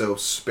being so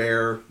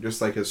spare,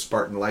 just like his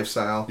Spartan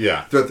lifestyle.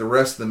 Yeah. Throughout the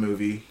rest of the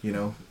movie,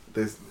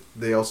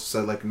 they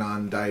also said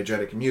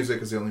non-diegetic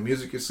music is the only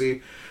music you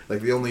see.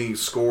 The only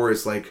score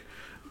is like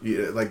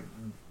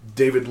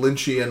David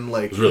Lynchian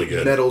really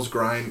good.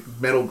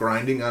 metal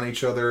grinding on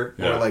each other,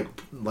 or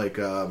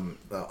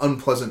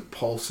unpleasant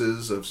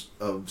pulses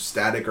of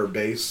static or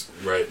bass.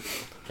 Right.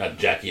 Not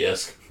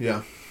Jackie-esque.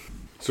 Yeah.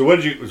 So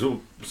what did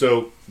you?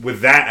 So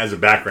with that as a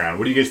background,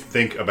 what do you guys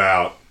think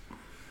about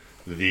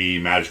the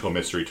Magical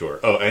Mystery Tour?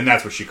 Oh, and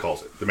that's what she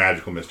calls it, the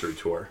Magical Mystery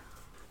Tour.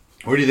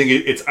 What do you think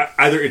it's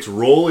either its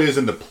role is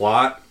in the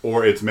plot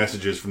or its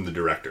messages from the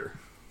director?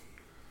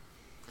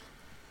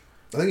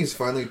 I think he's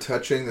finally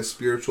touching the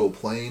spiritual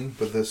plane,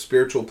 but the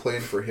spiritual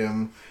plane for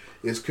him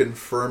is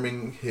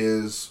confirming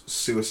his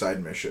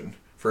suicide mission,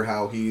 for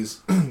how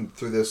he's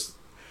through this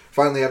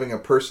finally having a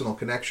personal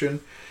connection.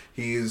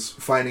 He's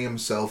finding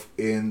himself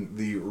in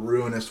the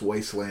ruinous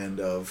wasteland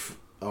of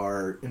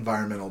our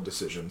environmental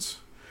decisions.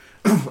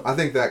 I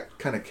think that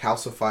kind of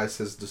calcifies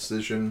his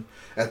decision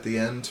at the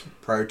end,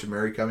 prior to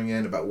Mary coming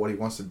in, about what he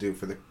wants to do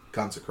for the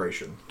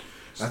consecration.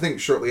 I think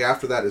shortly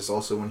after that is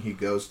also when he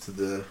goes to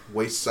the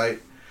waste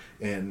site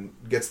and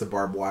gets the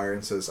barbed wire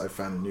and says, I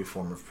found a new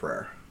form of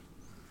prayer.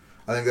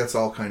 I think that's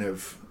all kind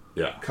of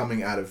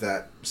coming out of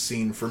that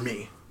scene for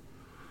me.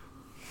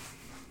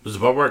 Does the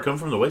barbed wire come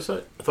from the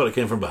wayside? I thought it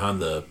came from behind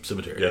the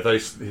cemetery. Yeah, I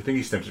think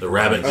he stems the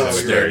rabbit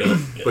cemetery.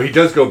 Yeah. But he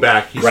does go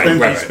back. He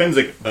Right. spends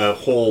a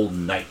whole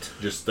night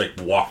just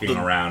walking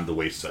around the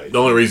waste site. The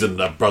only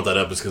reason I brought that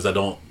up is because I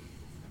don't,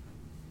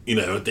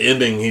 at the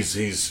ending,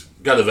 he's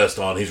got a vest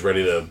on. He's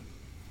ready to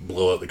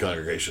blow up the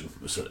congregation,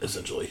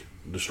 essentially.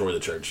 destroy the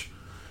church.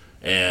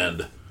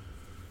 And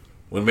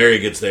when Mary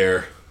gets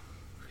there,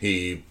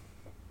 he,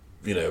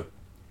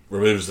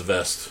 removes the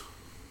vest,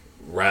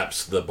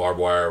 wraps the barbed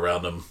wire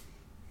around him,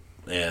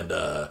 and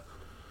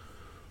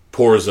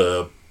pours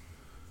a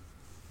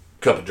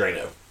cup of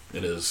Drano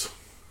in his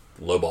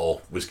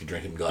lowball whiskey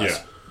drinking glass.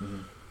 Yeah.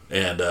 Mm-hmm.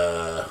 And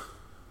I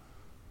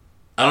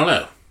don't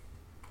know.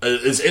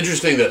 It's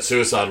interesting that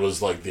suicide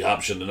was like the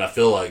option, and I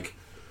feel like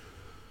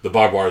the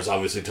barbed wire is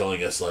obviously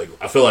telling us, like,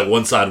 I feel like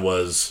one side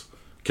was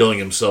killing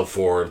himself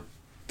for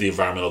the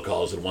environmental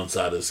cause, and one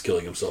side is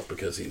killing himself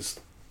because he's,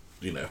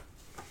 a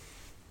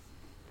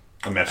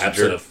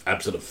messenger.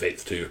 absent of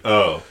faith too.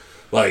 Oh,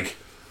 Like,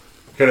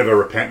 kind of a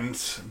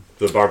repentance.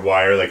 The barbed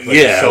wire, like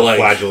yeah,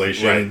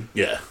 self-flagellation. right?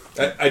 Yeah,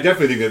 I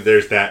definitely think that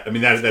there's that. I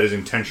mean, that is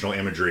intentional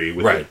imagery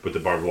with the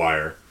barbed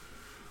wire.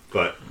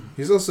 But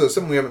he's also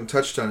something we haven't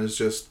touched on is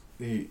just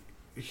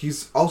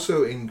he's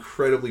also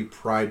incredibly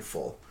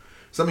prideful.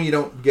 Something you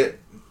don't get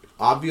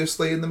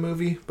obviously in the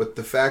movie, but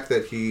the fact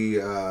that he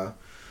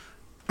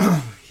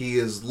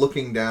is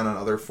looking down on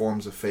other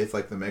forms of faith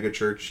like the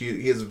megachurch.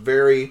 He has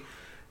very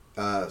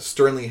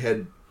sternly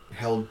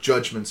held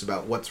judgments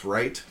about what's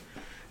right,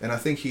 and I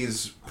think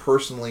he's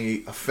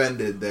personally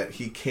offended that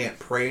he can't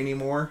pray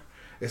anymore.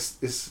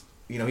 It's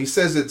he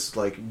says it's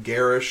like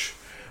garish,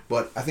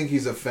 but I think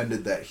he's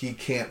offended that he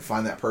can't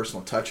find that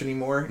personal touch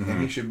anymore,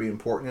 and he should be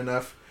important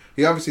enough.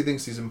 He obviously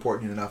thinks he's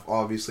important enough.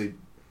 Obviously,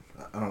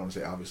 I don't want to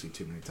say obviously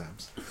too many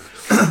times,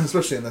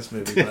 especially in this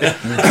movie, but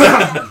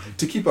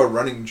to keep a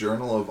running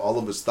journal of all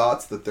of his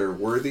thoughts that they're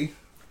worthy.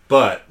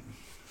 But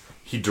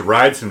he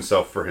derides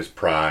himself for his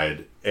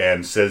pride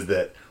and says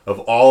that of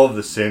all of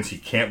the sins, he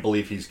can't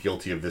believe he's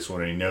guilty of this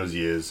one, and he knows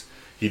he is.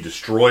 He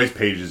destroys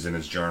pages in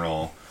his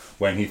journal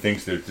when he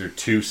thinks that they're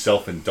too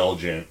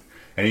self-indulgent,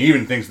 and he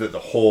even thinks that the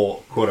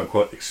whole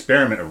quote-unquote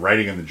experiment of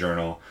writing in the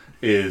journal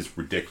is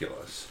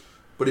ridiculous.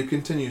 But he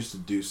continues to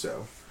do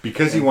so.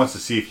 Because he wants to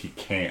see if he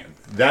can.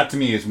 That, to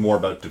me, is more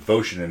about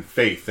devotion and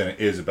faith than it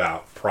is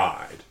about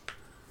pride.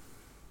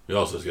 he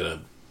also is going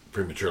to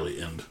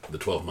prematurely end the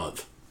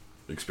 12-month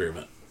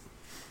experiment.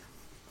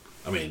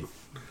 I mean,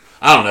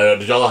 I don't know.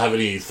 Did y'all have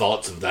any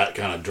thoughts of that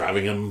kind of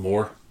driving him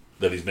more?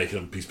 That he's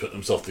putting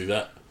himself through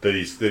that? That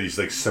he's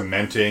like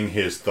cementing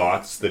his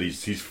thoughts. That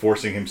he's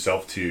forcing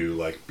himself to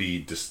like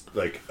be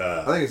I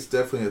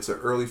think it's an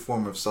early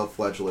form of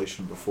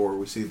self-flagellation before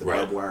we see the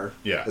barbed wire.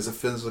 Yeah. As a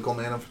physical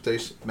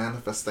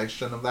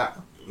manifestation of that.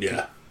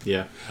 Yeah.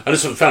 Yeah. I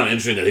just found it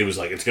interesting that he was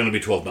like, it's going to be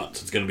 12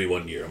 months. It's going to be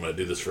 1 year. I'm going to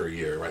do this for a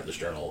year, write this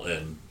journal.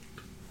 And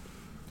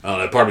I don't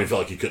know, part of me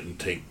felt like he couldn't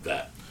take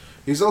that.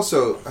 He's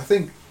also, I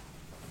think,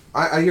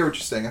 I hear what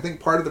you're saying. I think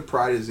part of the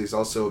pride is he's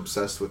also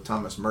obsessed with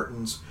Thomas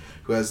Merton's,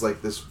 who has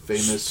like this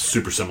famous...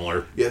 Super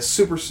similar. Yeah,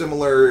 super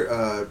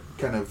similar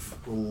kind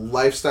of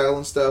lifestyle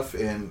and stuff,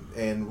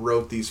 and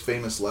wrote these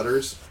famous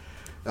letters.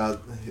 The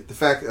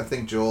fact, I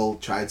think Joel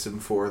chides him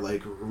for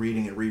like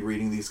reading and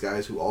rereading these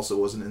guys who also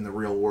wasn't in the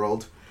real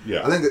world.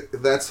 Yeah. I think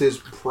that's his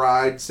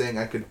pride saying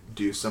I could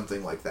do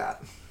something like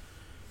that.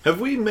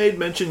 Have we made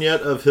mention yet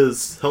of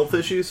his health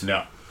issues? No.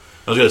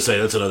 I was going to say,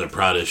 that's another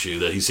pride issue,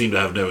 that he seemed to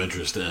have no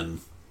interest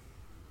in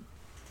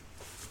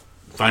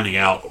finding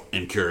out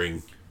and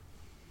curing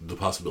the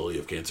possibility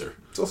of cancer.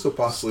 It's also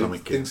possibly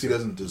Stomach thinks he cancer.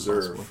 doesn't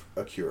deserve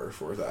a cure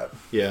for that.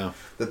 Yeah.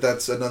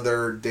 That's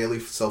another daily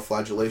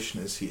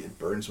self-flagellation is it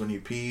burns when he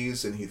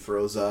pees and he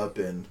throws up,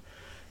 and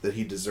that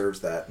he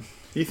deserves that.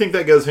 Do you think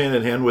that goes hand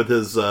in hand with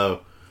his... do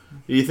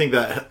you think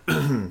that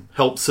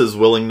helps his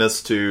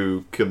willingness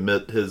to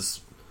commit his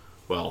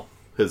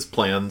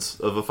plans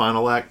of a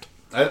final act?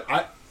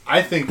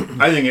 I think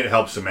it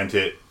helps cement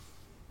it,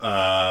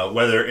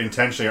 whether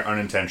intentionally or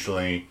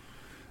unintentionally.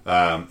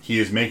 He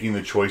is making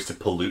the choice to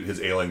pollute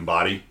his ailing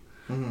body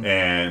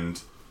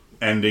and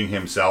ending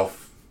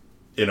himself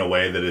in a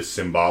way that is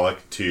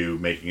symbolic to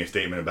making a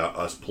statement about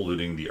us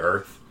polluting the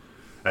earth.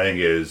 I think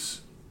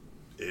is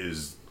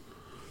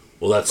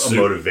that's a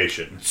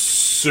motivation.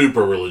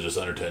 Super religious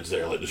undertones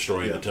there, like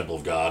destroying the temple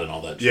of God and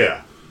all that shit.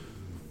 Yeah.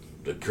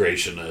 The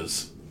creation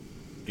is,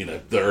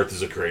 the earth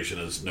is a creation,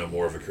 is no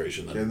more of a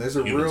creation than And there's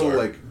a humans real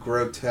are.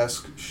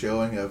 grotesque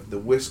showing of the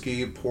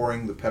whiskey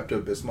pouring the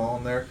Pepto-Bismol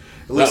in there.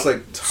 It looks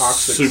like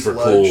toxic super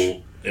sludge.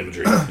 cool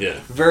imagery. Yeah.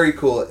 Very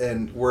cool,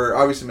 and we're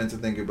obviously meant to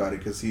think about it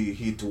because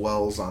he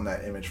dwells on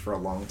that image for a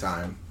long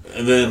time.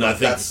 And then I think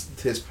That's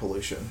his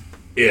pollution.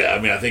 Yeah,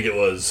 I mean, I think it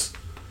was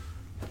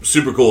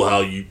super cool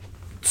how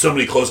so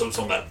many close-ups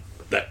on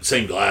that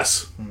same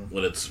glass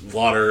when it's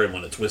water and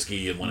when it's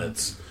whiskey and when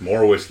it's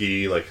More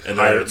whiskey, like and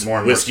higher, then it's more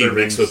and whiskey more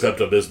mixed with servings.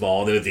 Pepto-Bismol,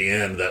 and then at the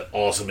end that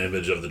awesome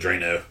image of the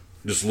Drano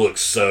just looks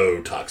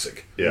so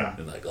toxic. Yeah.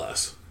 In that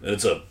glass, and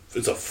it's a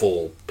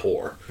full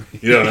pour.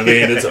 You know what I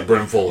mean? It's a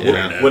brimful of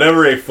Drano.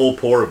 Whatever a full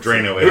pour of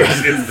Drano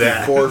is, it's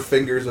that. 4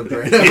 fingers of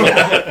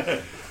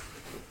Drano.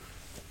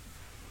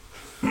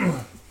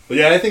 But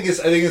yeah, I think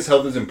his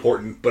health is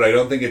important, but I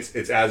don't think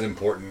it's as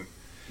important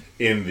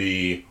in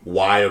the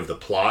why of the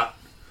plot,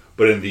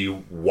 but in the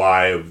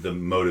why of the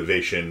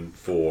motivation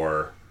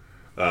for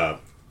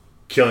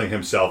killing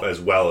himself as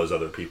well as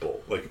other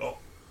people. Like,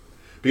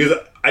 Because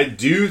I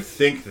do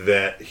think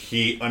that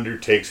he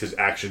undertakes his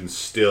actions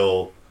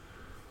still.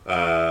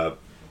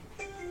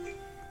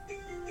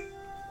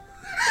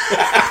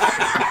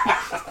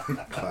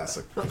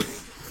 Classic.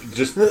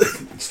 Just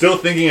still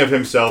thinking of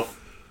himself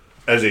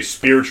as a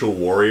spiritual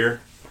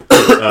warrior.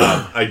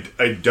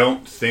 I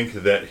don't think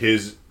that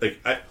his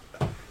I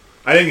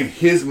think in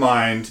his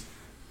mind,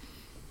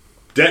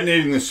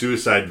 detonating the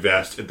suicide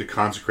vest at the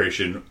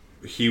consecration,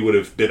 he would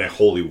have been a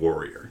holy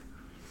warrior,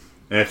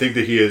 and I think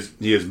that he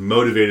is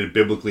motivated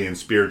biblically and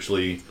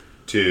spiritually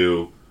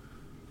to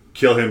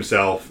kill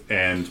himself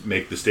and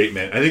make the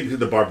statement. I think that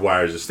the barbed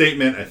wire is a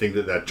statement. I think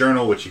that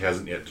journal, which he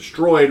hasn't yet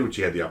destroyed, which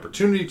he had the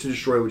opportunity to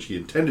destroy, which he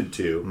intended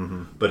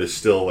to, but is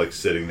still like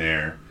sitting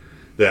there,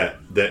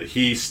 that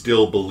he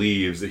still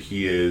believes that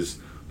he is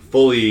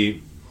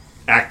fully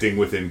acting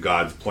within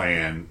God's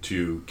plan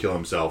to kill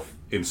himself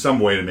in some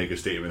way to make a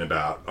statement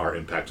about our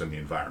impact on the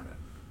environment.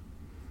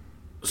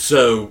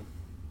 So,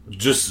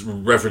 just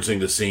referencing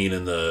the scene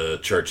in the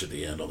church at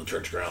the end on the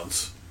church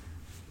grounds,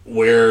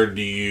 where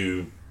do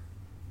you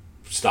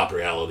stop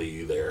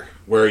reality there?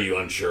 Where are you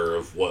unsure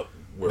of what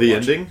we're The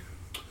watching?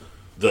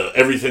 ending?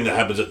 Everything that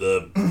happens at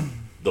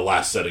the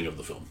last setting of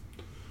the film.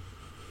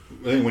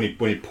 I think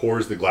when he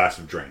pours the glass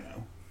of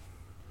Drano,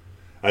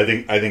 I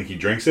think he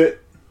drinks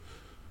it,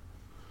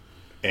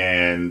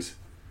 and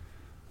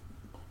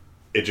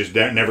it just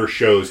never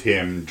shows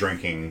him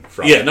drinking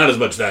from Yeah, it. not as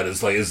much that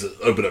as like is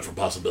open up for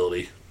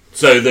possibility.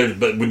 So there,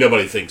 but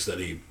nobody thinks that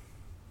the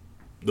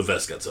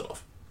vest got set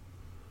off.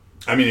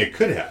 I mean, it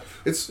could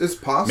have. It's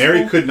possible.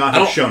 Mary could not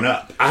have shown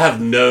up. I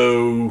don't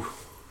know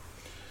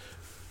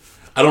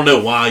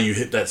why you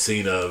hit that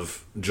scene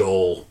of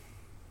Joel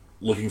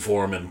looking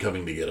for him and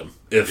coming to get him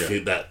if he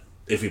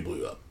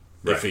blew up,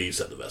 if he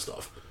set the vest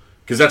off,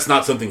 because that's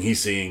not something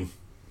he's seeing.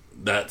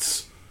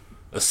 That's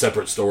a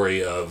separate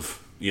story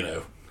of,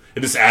 it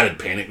just added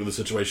panic to the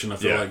situation. I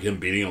feel like him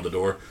beating on the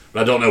door,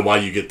 but I don't know why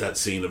you get that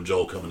scene of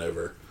Joel coming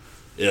over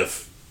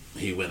if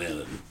he went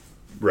in and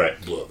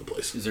blew up the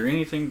place. Is there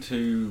anything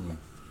to...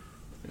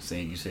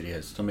 You said he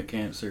had stomach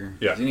cancer.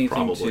 Yeah, is anything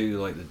probably. to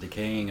like the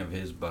decaying of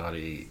his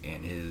body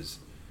and his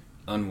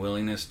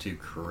unwillingness to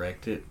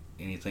correct it?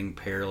 Anything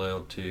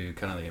parallel to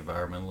kind of the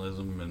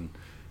environmentalism and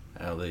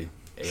how the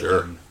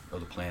alien of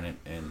the planet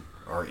and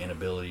our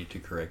inability to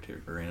correct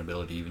it, or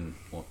inability to even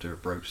want to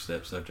approach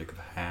that subject of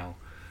how,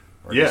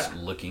 or just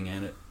looking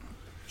at it?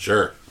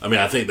 Sure. I mean,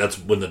 I think that's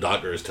when the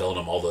doctor is telling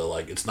him all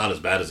the, it's not as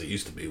bad as it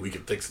used to be. We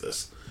can fix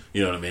this.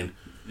 You know what I mean?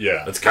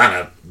 Yeah. That's kind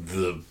of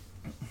the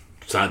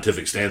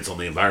scientific stance on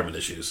the environment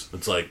issues.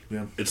 It's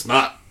it's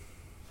not,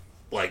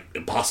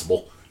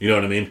 impossible. You know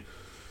what I mean?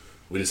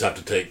 We just have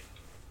to take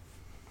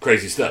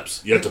crazy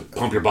steps. You have to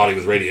pump your body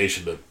with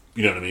radiation to,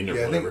 you know what I mean? Or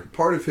Yeah, I whatever. think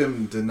part of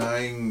him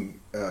denying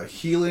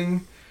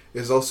healing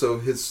is also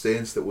his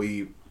stance that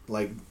we,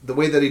 the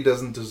way that he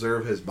doesn't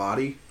deserve his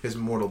body, his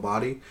mortal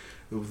body,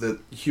 that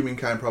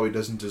humankind probably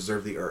doesn't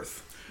deserve the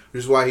earth.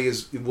 Which is why he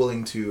is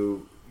willing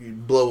to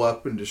blow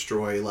up and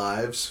destroy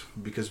lives,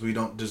 because we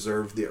don't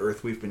deserve the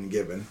earth we've been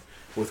given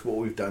with what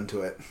we've done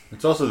to it.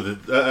 It's also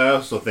I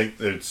also think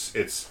that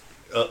it's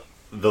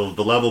the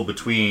level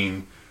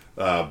between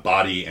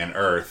body and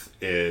earth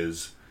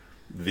is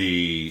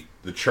the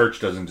church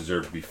doesn't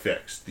deserve to be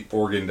fixed. The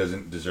organ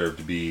doesn't deserve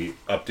to be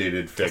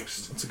updated,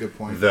 fixed. That's a good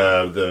point.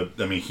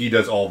 I mean, he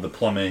does all the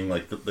plumbing.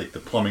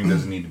 The plumbing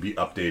doesn't need to be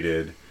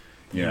updated.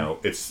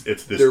 It's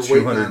this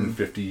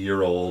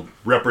 250-year-old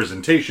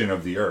representation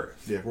of the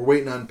earth. Yeah, we're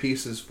waiting on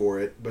pieces for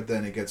it, but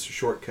then it gets a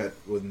shortcut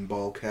when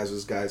Bulk has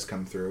his guys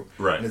come through.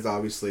 Right. And it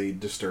obviously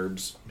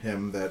disturbs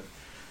him that,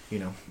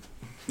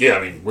 Yeah,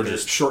 I mean, we're they're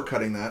just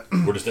shortcutting that.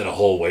 we're just in a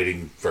hole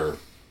waiting for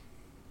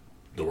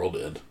the world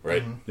to end,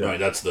 right? Yeah. I mean,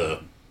 that's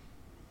the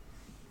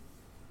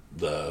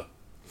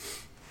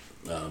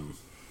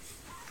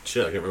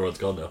shit. I can't remember what it's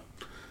called now.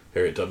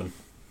 Harriet Tubman.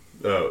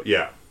 Oh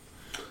yeah,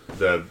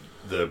 the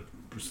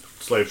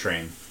slave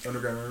train.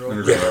 Underground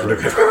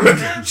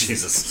Railroad.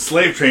 Jesus.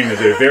 Slave train is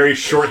a very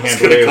shorthand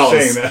I way of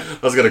saying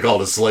that. was going to call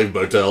it a slave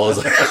motel. I was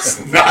like,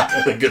 that's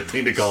not a good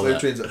thing to call Slave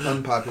that. Train's an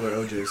unpopular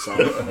OJ song.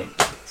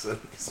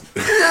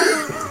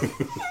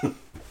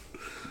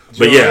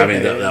 But yeah, I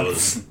mean, that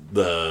was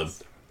the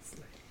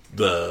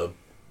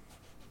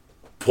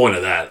point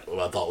of that.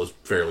 I thought was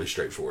fairly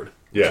straightforward.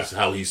 Yeah. Just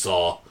how he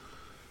saw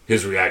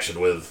his reaction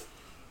with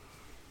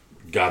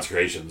God's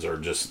creations, or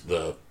just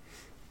the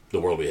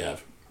world we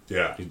have.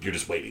 Yeah. You're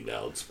just waiting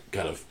now. It's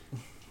kind of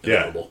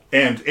Yeah, inevitable.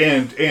 and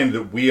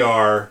that we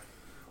are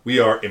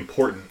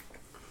important,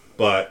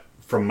 but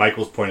from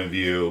Michael's point of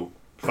view,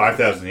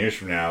 5,000 years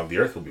from now, the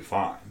Earth will be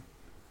fine.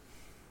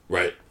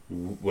 Right.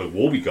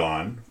 We'll be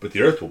gone, but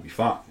the Earth will be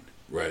fine.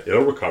 Right.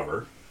 It'll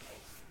recover.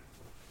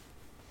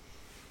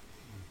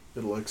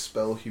 It'll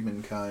expel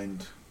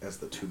humankind as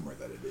the tumor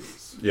that it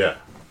is. Yeah,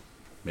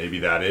 maybe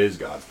that is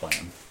God's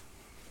plan.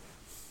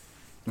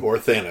 Or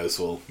Thanos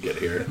will get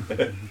here.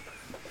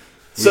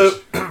 So,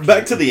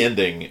 back to the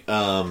ending.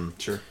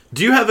 Sure.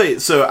 Do you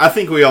have so I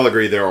think we all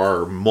agree there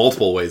are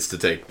multiple ways to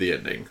take the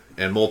ending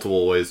and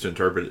multiple ways to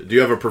interpret it. Do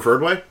you have a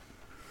preferred way?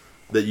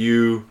 that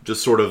you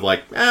just sort of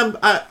like,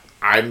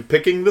 I'm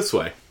picking this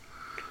way?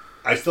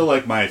 I still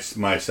like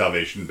my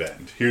salvation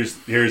bend. Here's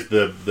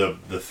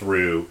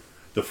the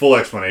full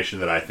explanation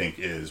that I think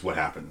is what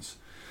happens.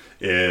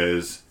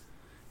 Is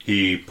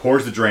he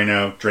pours the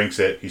Drano, drinks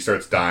it, he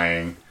starts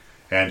dying,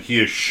 and he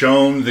is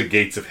shown the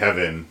gates of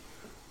heaven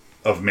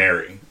of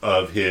Mary,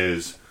 of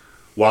his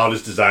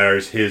wildest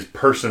desires, his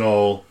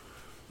personal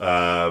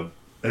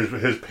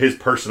his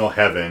personal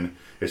heaven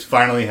is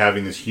finally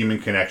having this human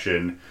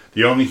connection,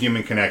 the only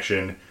human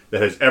connection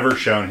that has ever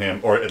shown him,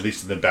 or at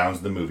least in the bounds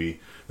of the movie,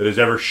 that has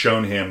ever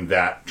shown him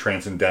that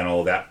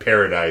transcendental, that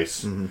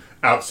paradise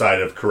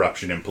outside of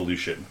corruption and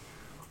pollution.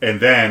 And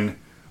then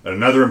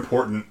another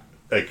important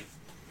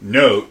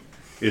note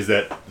is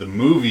that the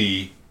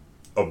movie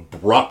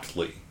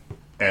abruptly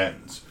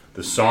ends.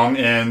 The song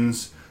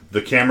ends.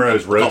 The camera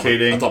is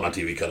rotating. I thought my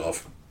TV cut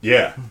off.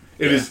 Yeah.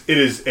 It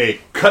is a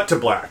cut to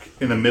black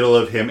in the middle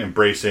of him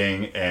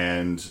embracing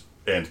and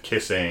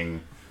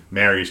kissing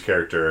Mary's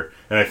character.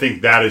 And I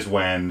think that is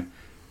when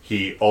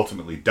he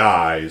ultimately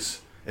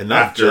dies. And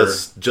not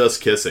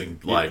just kissing,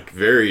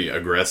 very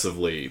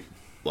aggressively,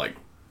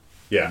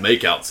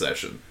 make out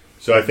session.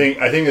 So I think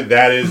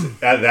that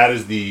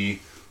is the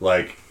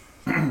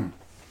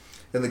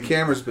And the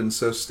camera's been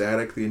so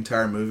static the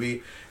entire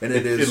movie, and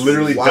it is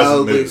literally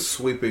wildly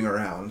sweeping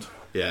around.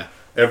 Yeah.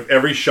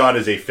 Every shot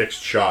is a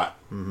fixed shot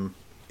in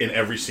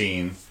every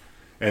scene.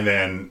 And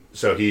then,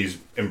 so he's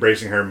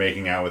embracing her,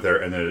 making out with her,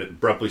 and then it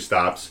abruptly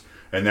stops.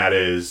 And that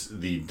is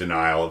the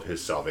denial of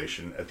his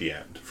salvation at the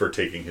end for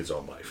taking his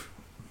own life.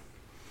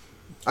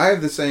 I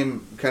have the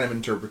same kind of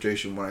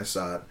interpretation when I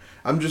saw it.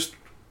 I'm just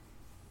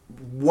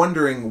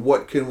wondering,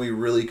 what can we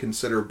really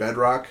consider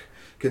bedrock,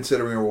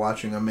 considering we're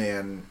watching a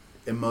man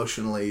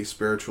emotionally,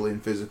 spiritually,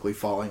 and physically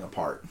falling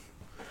apart?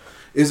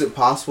 Is it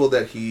possible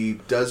that he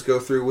does go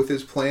through with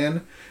his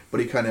plan,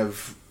 but he kind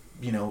of,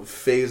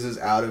 phases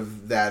out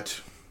of that,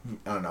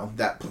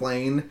 that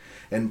plane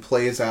and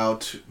plays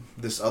out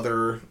this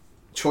other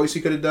choice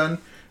he could have done?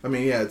 I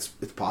mean, yeah, it's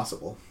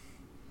possible.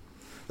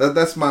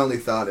 That's my only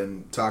thought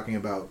in talking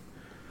about.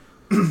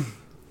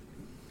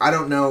 I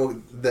don't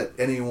know that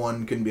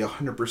anyone can be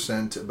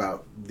 100%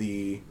 about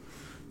the,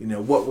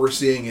 what we're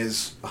seeing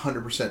is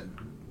 100%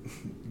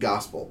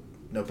 gospel,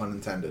 no pun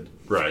intended.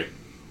 Right.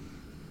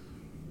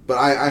 But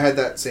I had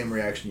that same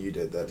reaction you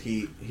did, that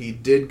he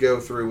did go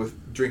through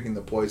with drinking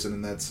the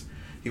poison, and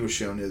he was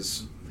shown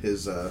his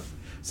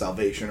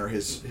salvation, or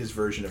his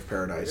version of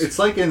paradise. It's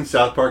like in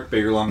South Park,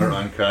 Bigger, Longer,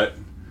 Uncut,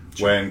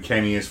 when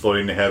Kenny is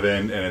floating to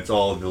heaven, and it's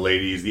all the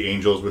ladies, the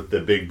angels with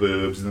the big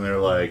boobs, and they're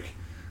like,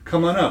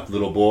 "Come on up,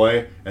 little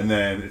boy," and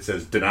then it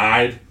says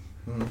 "denied."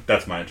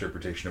 That's my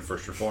interpretation of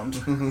First Reformed.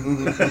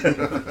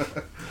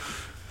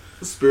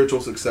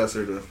 Spiritual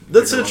successor to.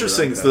 That's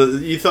interesting. So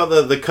you thought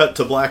that the cut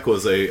to black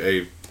was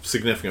a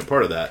significant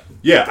part of that.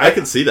 Yeah, I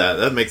can see that.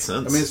 That makes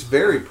sense. I mean, it's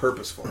very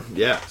purposeful.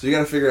 Yeah. So you got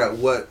to figure out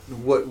what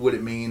would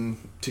it mean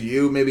to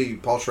you. Maybe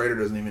Paul Schrader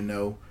doesn't even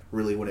know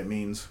really what it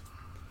means.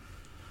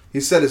 He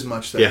said as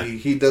much that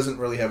he doesn't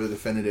really have a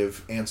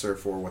definitive answer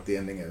for what the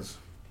ending is.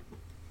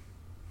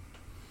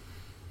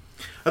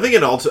 I think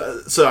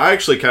so I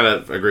actually kind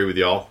of agree with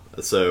y'all.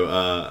 So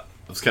I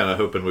was kind of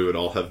hoping we would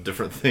all have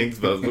different things,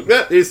 but I was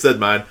like, he said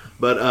mine.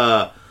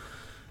 But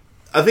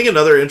I think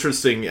another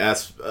interesting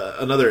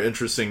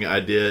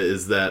idea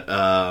is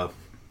that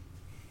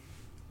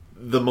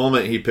the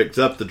moment he picked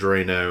up the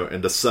Drano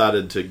and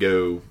decided to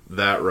go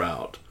that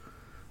route,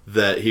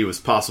 that he was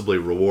possibly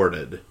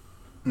rewarded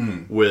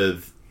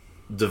with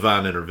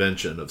divine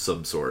intervention of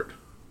some sort,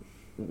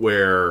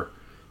 where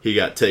he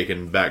got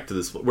taken back to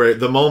this, where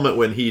the moment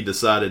when he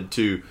decided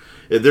to,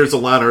 there's a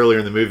line earlier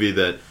in the movie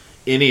that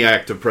any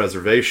act of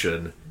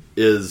preservation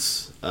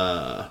is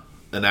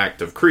an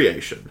act of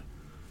creation.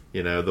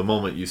 The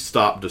moment you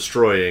stop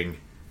destroying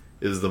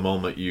is the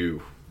moment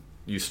you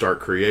start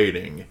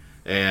creating.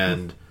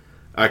 And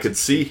I could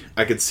see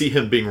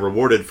him being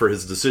rewarded for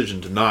his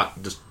decision to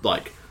not just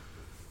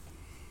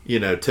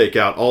take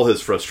out all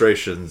his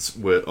frustrations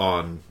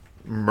on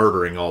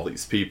murdering all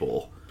these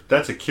people.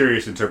 That's a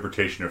curious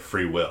interpretation of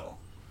free will.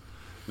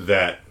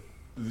 That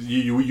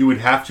you would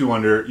have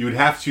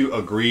to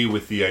agree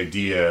with the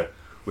idea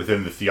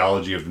within the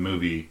theology of the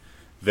movie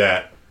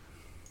that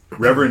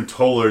Reverend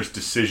Toller's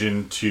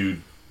decision to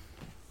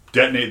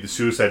detonate the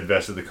suicide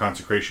vest at the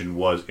consecration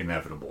was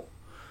inevitable.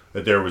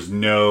 That there was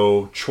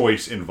no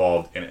choice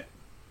involved in it.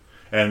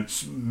 And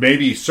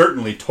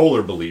certainly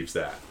Toller believes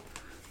that.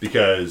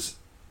 Because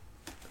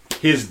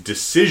his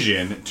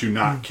decision to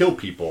not kill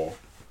people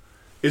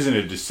isn't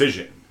a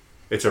decision.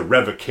 It's a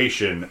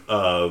revocation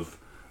of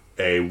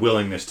a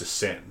willingness to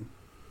sin.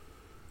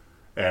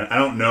 And I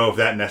don't know if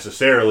that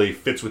necessarily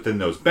fits within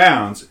those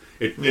bounds.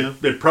 It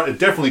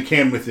definitely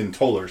can within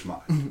Toller's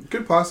mind. It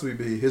could possibly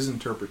be his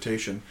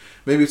interpretation.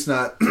 Maybe it's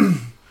not,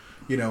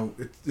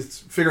 it's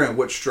figuring out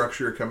what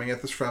structure you're coming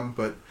at this from,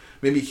 but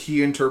maybe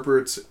he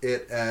interprets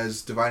it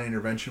as divine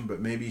intervention, but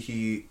maybe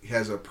he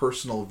has a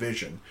personal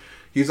vision.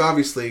 He's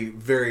obviously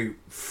very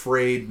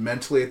frayed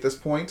mentally at this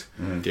point,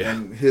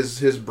 and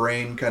his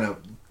brain kind of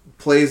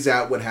plays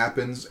out what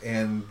happens,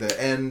 and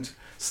the end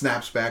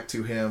snaps back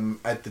to him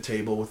at the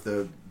table with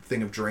the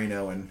thing of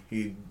Drano, and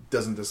he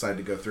doesn't decide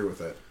to go through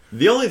with it.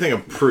 The only thing I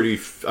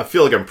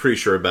feel like I'm pretty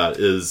sure about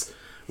is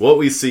what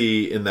we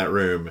see in that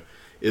room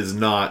is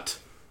not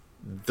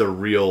the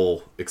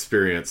real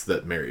experience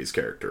that Mary's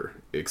character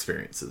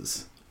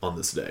experiences on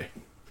this day.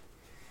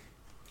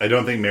 I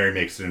don't think Mary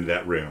makes it into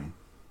that room.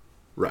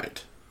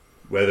 Right.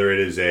 Whether it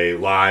is a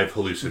live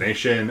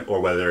hallucination or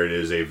whether it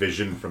is a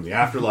vision from the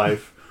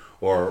afterlife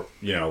or,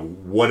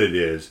 what it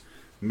is,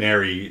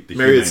 Mary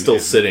is still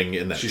sitting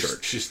in that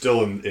church. She's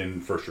still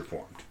in First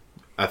Reformed.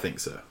 I think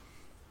so.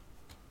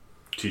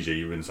 TJ,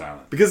 you've been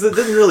silent. Because it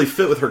didn't really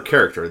fit with her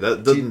character.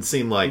 That doesn't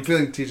seem like... I'm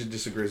feeling TJ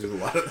disagrees with a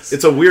lot of this.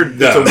 It's a weird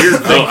thing.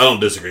 I don't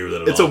disagree with it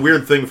at all. It's a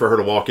weird thing for her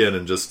to walk in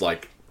and just,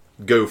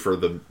 go for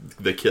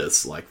the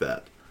kiss like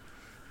that.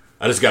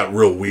 I just got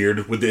real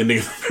weird with the ending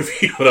of the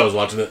movie when I was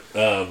watching it.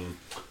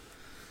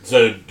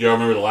 So, do y'all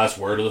remember the last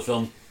word of the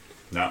film?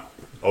 No.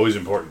 Always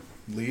important.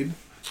 Lead?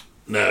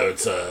 No,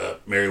 it's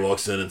Mary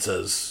walks in and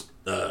says...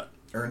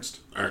 Ernst.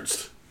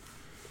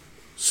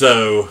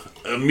 So,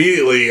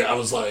 immediately I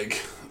was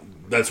like,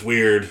 that's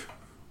weird.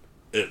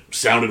 It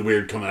sounded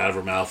weird coming out of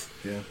her mouth.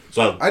 Yeah.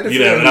 So,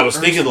 and I was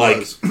thinking,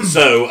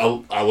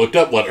 so I looked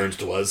up what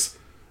Ernst was,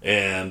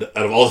 and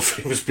out of all the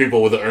famous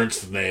people with the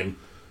Ernst name,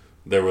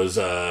 there was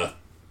a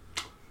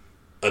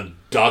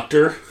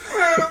doctor.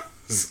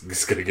 This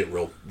is going to get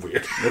real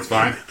weird. That's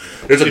fine.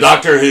 There's a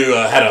doctor who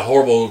had a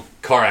horrible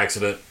car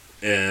accident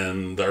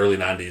in the early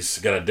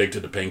 90s, got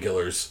addicted to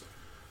painkillers,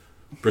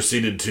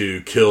 proceeded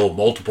to kill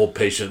multiple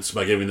patients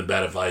by giving them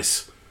bad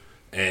advice,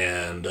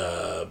 and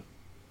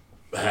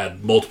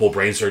had multiple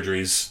brain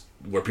surgeries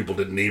where people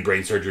didn't need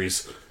brain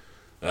surgeries.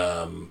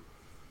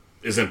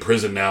 Is in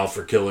prison now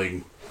for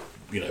killing,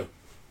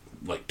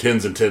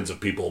 tens and tens of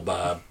people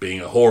by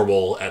being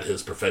horrible at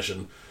his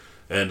profession.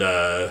 And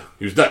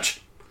he was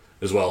Dutch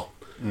as well.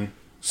 Mm.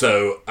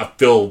 So I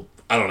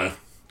don't know.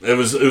 It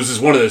was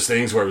just one of those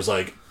things where it was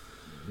like,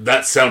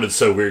 that sounded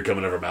so weird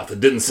coming out of her mouth. It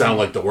didn't sound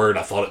like the word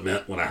I thought it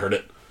meant when I heard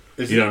it.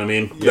 You know what I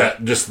mean? Yeah.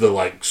 That just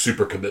the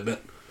super commitment.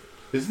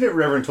 Isn't it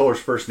Reverend Toller's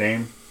first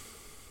name?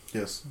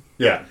 Yes.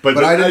 Yeah,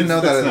 but I didn't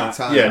know that at the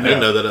time. Yeah, I didn't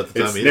know that at the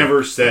time it's either.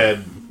 Never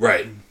said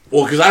right.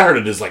 Well, because I heard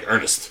it as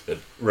Ernest.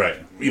 Right.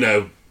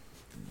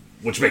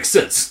 Which makes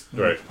sense.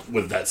 Right.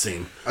 With that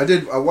scene.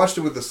 I watched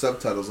it with the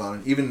subtitles on,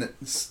 and even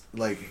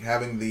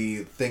having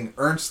the thing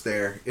Ernst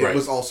there, it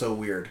was also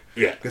weird.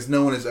 Yeah. Because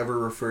no one has ever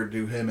referred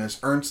to him as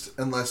Ernst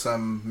unless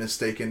I'm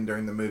mistaken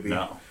during the movie.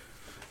 No.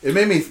 It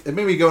made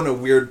me go in a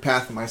weird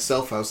path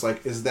myself. I was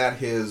like, is that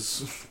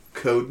his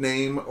code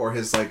name or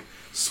his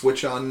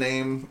switch on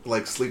name,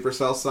 sleeper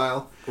cell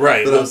style?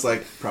 Right. But I was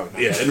like, probably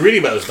not. Yeah, and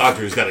reading about this doctor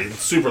who's got a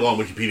super long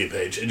Wikipedia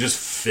page, it just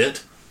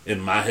fit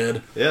in my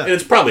head. Yeah. And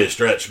it's probably a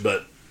stretch,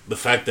 but the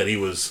fact that he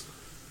was,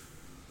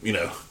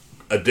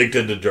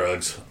 addicted to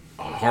drugs,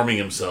 harming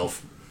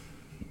himself,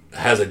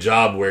 has a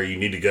job where you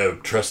need to go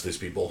trust these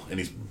people, and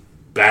he's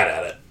bad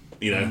at it.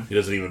 He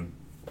doesn't even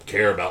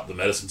care about the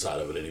medicine side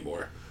of it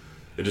anymore.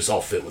 It just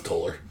all fit with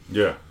Toller.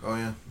 Yeah. Oh,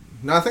 yeah.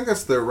 No, I think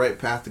that's the right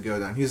path to go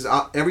down. He's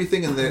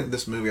everything in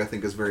this movie, I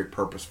think, is very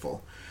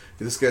purposeful.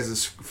 This guy's a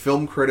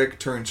film critic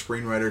turned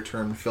screenwriter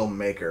turned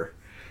filmmaker.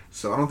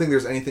 So I don't think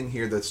there's anything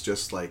here that's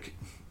just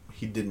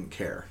he didn't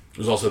care. He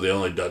was also the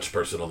only Dutch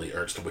person on the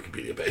Ernst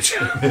Wikipedia page.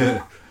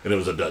 And it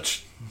was a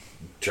Dutch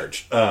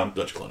church.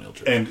 Dutch colonial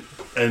church.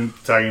 And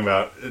talking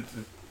about,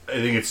 I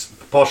think it's,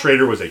 Paul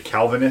Schrader was a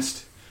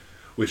Calvinist,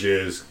 which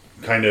is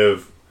kind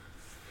of,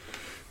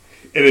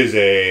 it is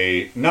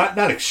a, not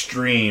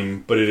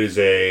extreme, but it is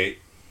a,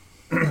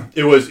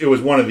 it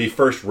was one of the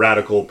first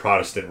radical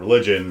Protestant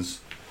religions,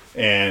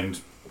 and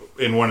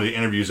in one of the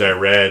interviews I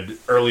read,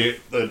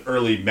 the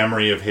early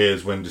memory of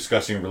his when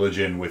discussing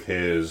religion with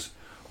his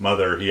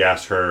mother, he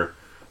asked her,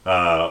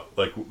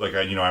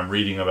 I'm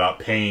reading about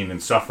pain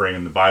and suffering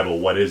in the Bible,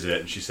 what is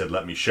it? And she said,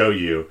 let me show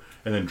you,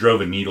 and then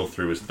drove a needle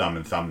through his thumb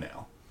and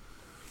thumbnail.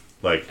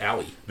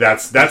 Owie.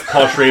 That's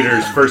Paul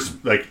Schrader's first,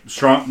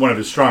 one of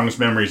his strongest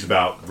memories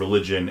about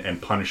religion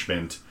and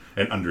punishment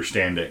and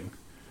understanding.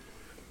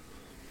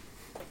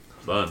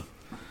 Fun.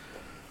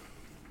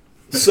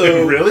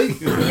 So really?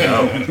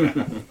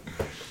 No.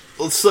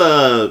 Let's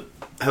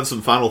have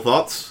some final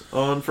thoughts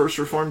on First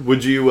Reformed.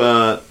 Would you?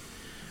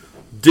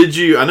 Did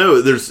you? I know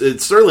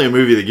it's certainly a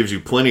movie that gives you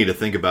plenty to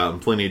think about and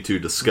plenty to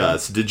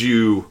discuss. Did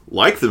you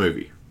like the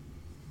movie?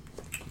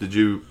 Did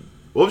you?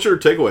 What was your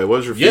takeaway? What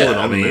was your feeling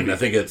on the movie? I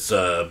think it's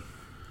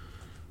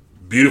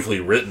beautifully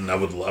written. I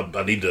want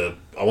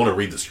to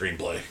read the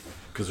screenplay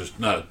because there's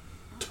not a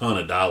ton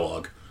of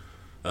dialogue,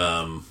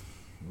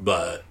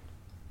 but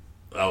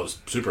I was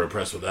super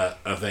impressed with that.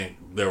 I think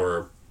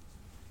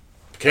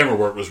camera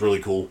work was really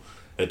cool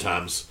at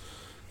times.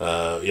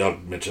 Y'all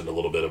mentioned a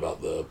little bit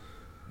about the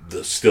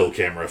still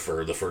camera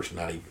for the first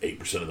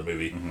 98% of the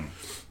movie. Mm-hmm.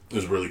 It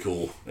was really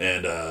cool,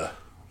 and I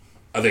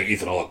think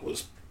Ethan Hawke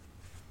was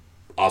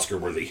Oscar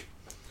worthy.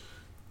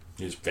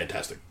 He's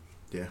fantastic.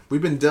 Yeah,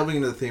 we've been delving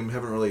into the theme.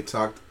 Haven't really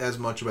talked as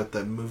much about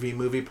the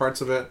movie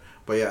parts of it,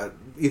 but yeah,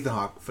 Ethan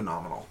Hawke,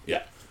 phenomenal.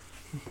 Yeah.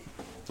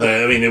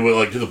 I mean, it was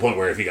like to the point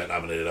where if he got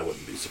nominated, I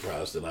wouldn't be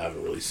surprised, and I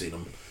haven't really seen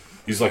him.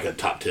 He's like a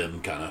top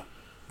 10 kind of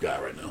guy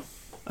right now.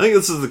 I think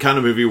this is the kind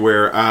of movie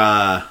where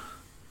I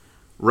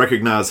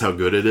recognize how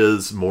good it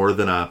is more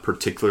than I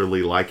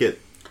particularly like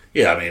it.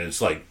 Yeah, I mean,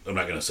 it's like, I'm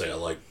not going to say I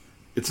like...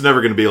 It's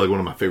never going to be like one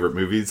of my favorite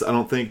movies, I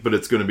don't think, but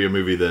it's going to be a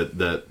movie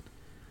that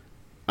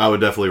I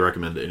would definitely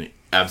recommend to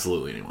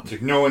absolutely anyone. It's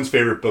like no one's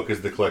favorite book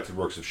is the collected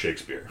works of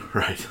Shakespeare.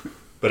 Right.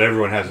 But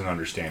everyone has an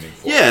understanding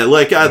for it. Yeah,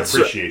 like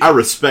I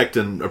respect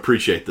and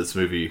appreciate this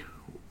movie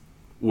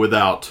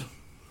without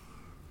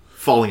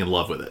falling in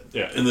love with it.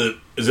 Yeah,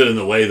 is it in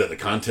the way that the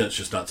content's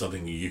just not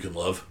something you can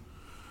love?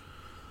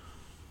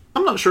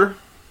 I'm not sure.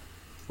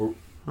 I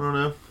don't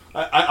know.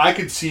 I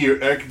could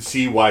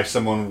see why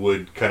someone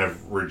would kind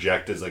of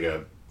reject as like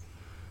a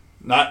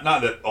not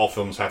that all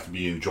films have to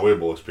be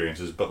enjoyable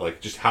experiences, but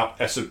like just how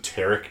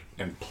esoteric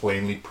and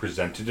plainly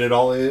presented it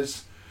all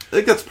is. I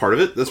think that's part of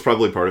it. That's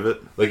probably part of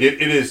it. Like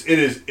it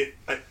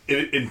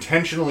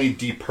intentionally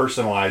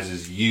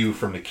depersonalizes you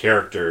from the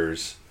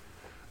characters,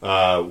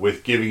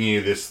 with giving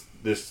you this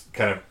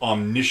kind of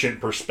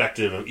omniscient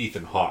perspective of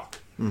Ethan Hawke.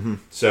 Mm-hmm.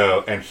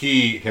 So, and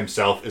he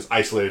himself is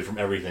isolated from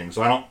everything.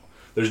 So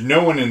there's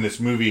no one in this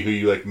movie who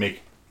you like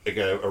make like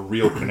a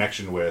real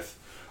connection with,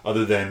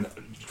 other than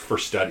for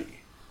study.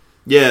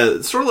 Yeah,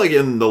 it's sort of like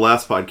in the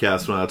last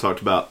podcast when I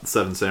talked about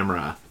Seven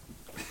Samurai.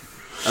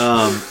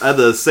 I had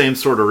the same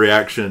sort of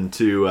reaction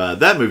to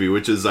that movie,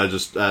 which is I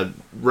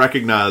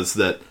recognize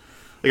that,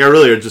 like, I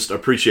really just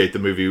appreciate the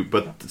movie,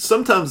 but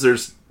sometimes there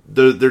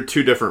are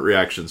two different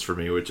reactions for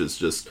me, which is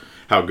just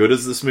how good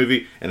is this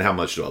movie and how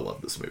much do I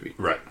love this movie.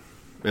 Right.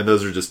 And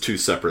those are just two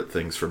separate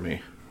things for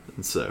me.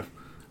 And so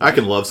I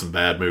can love some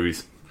bad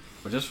movies.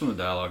 Well, just from the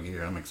dialogue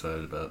here, I'm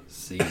excited about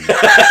seeing it.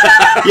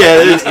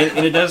 Yeah, it is.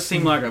 And it does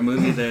seem like a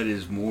movie that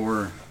is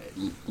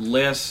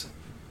less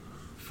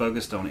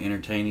focused on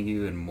entertaining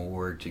you and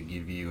more to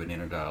give you an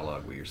inner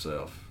dialogue with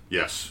yourself.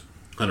 Yes.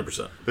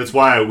 100%. That's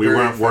why we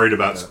weren't worried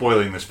about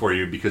spoiling this for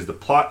you, because the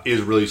plot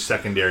is really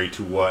secondary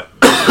to what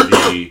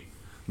the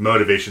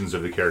motivations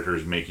of the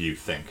characters make you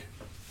think.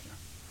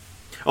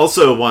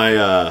 Also,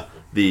 why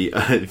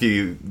if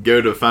you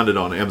go to find it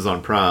on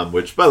Amazon Prime,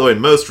 which, by the way,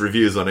 most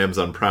reviews on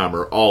Amazon Prime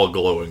are all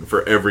glowing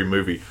for every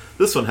movie.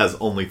 This one has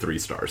only 3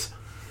 stars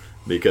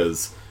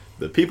because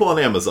the people on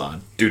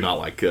Amazon do not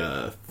like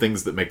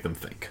things that make them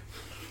think.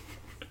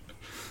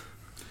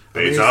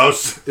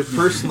 Bezos. It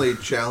personally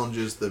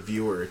challenges the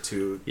viewer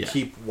to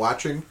keep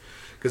watching,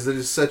 because it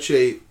is such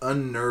a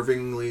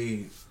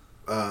unnervingly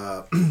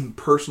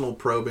personal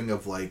probing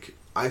of like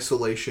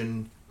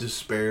isolation,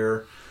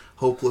 despair,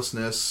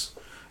 hopelessness,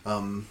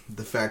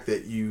 the fact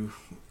that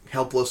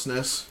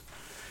helplessness,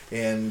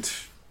 and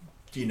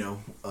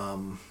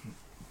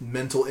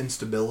mental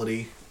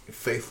instability,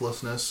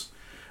 faithlessness.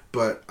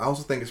 But I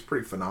also think it's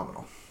pretty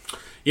phenomenal.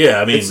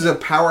 Yeah, I mean, it's a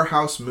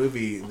powerhouse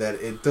movie that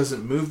it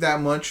doesn't move that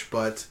much,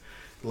 but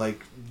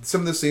like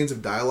some of the scenes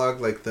of dialogue,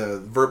 like the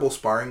verbal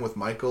sparring with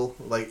Michael,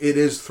 like it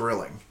is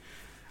thrilling.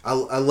 I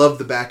love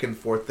the back and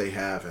forth they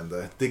have and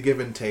the give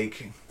and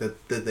take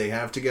that they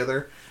have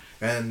together.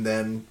 And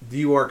then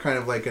you are kind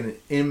of like an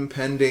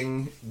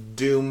impending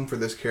doom for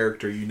this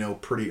character,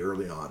 pretty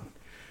early on.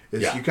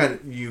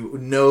 You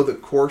know the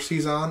course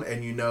he's on,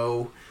 and you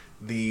know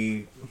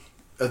the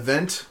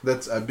event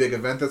that's a big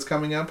event that's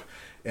coming up,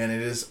 and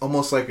it is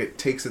almost like it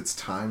takes its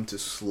time to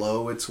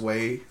slow its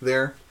way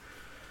there.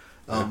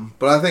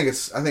 But I think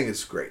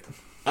it's great.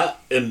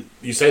 And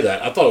you say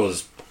that, I thought it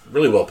was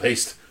really well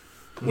paced,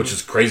 which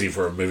is crazy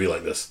for a movie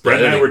like this.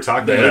 Brett and I were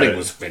talking about it. The editing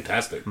was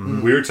fantastic.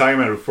 Mm-hmm. We were talking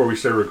about it before we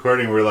started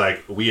recording. We were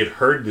like, we had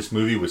heard this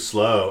movie was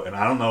slow, and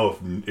I don't know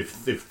if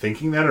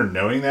thinking that or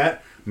knowing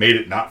that made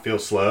it not feel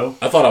slow.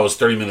 I thought I was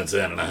 30 minutes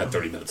in, and I had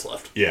 30 minutes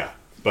left. Yeah,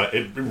 but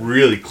it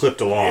really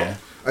clipped along. Yeah.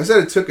 I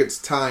said it took its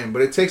time,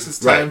 but it takes its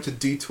time to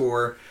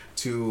detour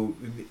to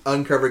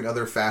uncovering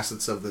other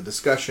facets of the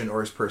discussion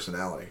or his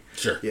personality.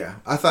 Sure. Yeah,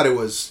 I thought it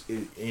was,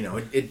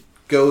 it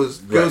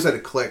goes at a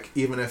click,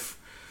 even if,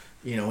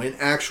 in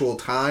actual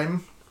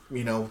time,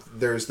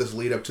 there's this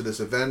lead up to this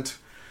event.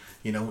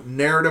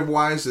 Narrative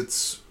wise,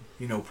 it's,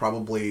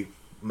 probably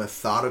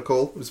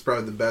methodical. It's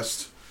probably the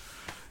best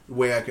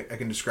way I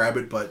can describe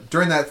it. But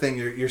during that thing,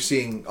 you're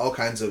seeing all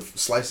kinds of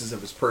slices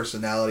of his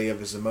personality, of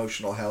his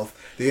emotional health,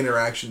 the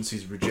interactions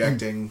he's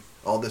rejecting,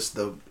 all this,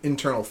 the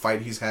internal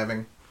fight he's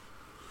having.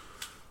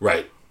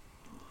 Right.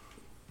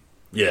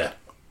 Yeah.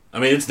 I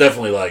mean, it's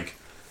definitely like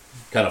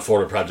kind of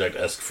Florida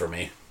Project-esque for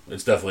me.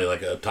 It's definitely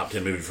like a top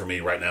 10 movie for me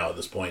right now at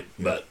this point.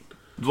 But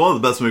it's one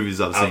of the best movies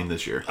I've seen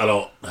this year. I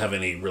don't have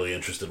any really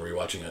interest in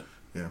rewatching it.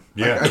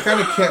 Yeah. I kind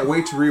of can't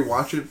wait to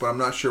rewatch it, but I'm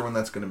not sure when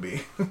that's going to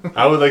be.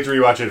 I would like to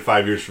rewatch it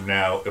 5 years from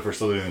now if we're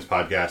still doing this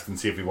podcast and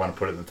see if we want to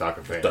put it in the Talk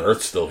of Fame. The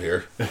Earth's still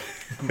here.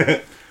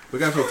 We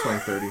got till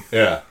 2030.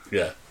 Yeah.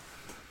 Yeah.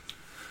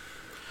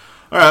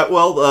 All right.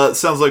 Well, it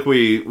sounds like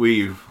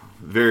we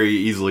very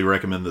easily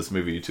recommend this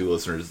movie to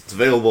listeners. It's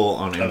available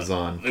on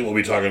Amazon. I think we'll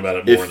be talking about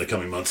it more in the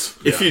coming months.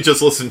 If you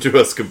just listen to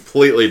us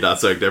completely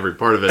dissect every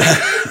part of it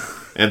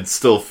and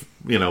still,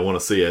 want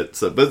to see it.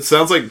 But it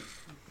sounds like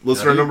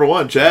listener number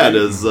one, Chad,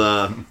 is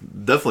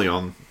definitely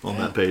on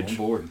that page. On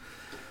board.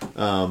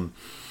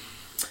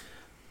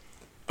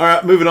 All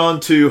right, moving on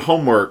to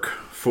homework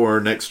for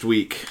next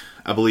week.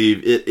 I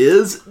believe it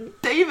is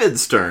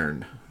David's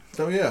turn.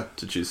 Oh yeah,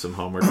 to choose some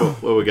homework.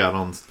 What we got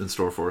in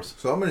store for us?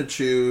 So I'm going to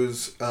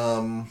choose.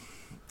 I'm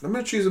going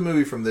to choose a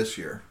movie from this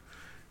year,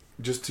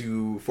 just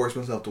to force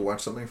myself to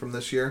watch something from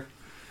this year.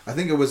 I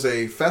think it was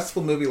a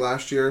festival movie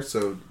last year,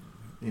 so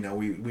we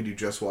do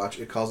just watch.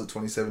 It calls it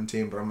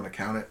 2017, but I'm going to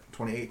count it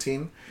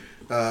 2018.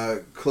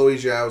 Chloe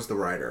Zhao's The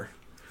Rider.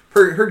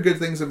 Heard good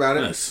things about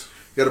it. Nice.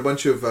 Got a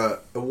bunch of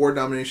award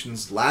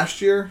nominations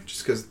last year,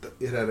 just because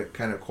it had a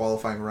kind of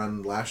qualifying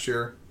run last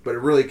year, but it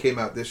really came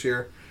out this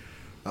year.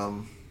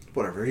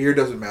 Whatever, year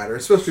doesn't matter.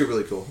 It's supposed to be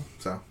really cool.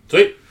 So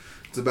Sweet.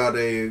 It's about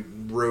a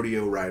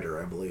rodeo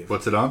rider, I believe.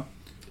 What's it on?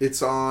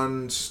 It's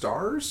on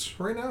Stars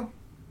right now.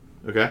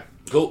 Okay.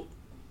 Cool.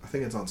 I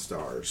think it's on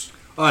Stars.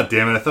 Oh,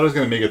 damn it. I thought I was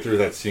going to make it through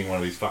that seeing one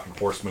of these fucking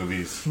horse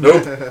movies.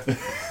 Nope.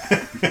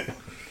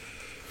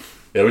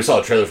 Yeah, we saw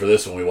a trailer for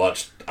this when we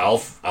watched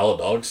Isle of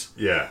Dogs,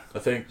 Yeah. I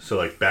think. So,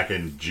 like, back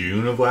in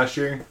June of last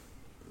year?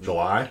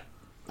 July?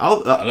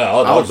 Isle of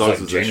Dogs was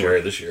like January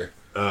this year.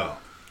 Oh.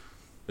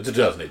 It's a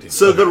 2018.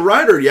 So the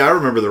Rider, I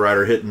remember the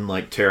Rider hitting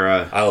like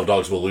Tara. Isle of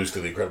Dogs will lose to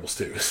The Incredibles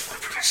 2. Is my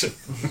prediction.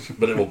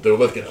 But they will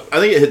both get up. I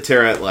think it hit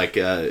Tara at like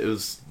it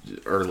was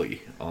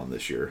early on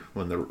this year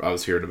when I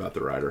was hearing about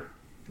the Rider,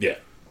 Yeah.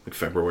 like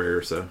February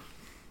or so.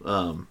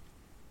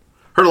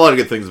 Heard a lot of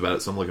good things about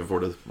it, so I'm looking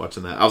forward to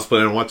watching that. I was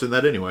planning on watching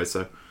that anyway,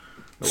 so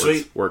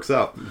Sweet. works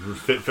out.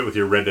 Fit with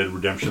your Red Dead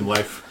Redemption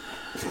life.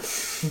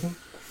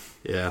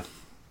 Yeah.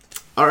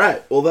 All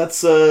right. Well,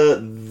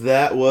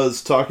 that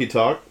was Talkie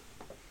Talk,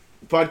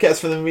 podcast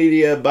for the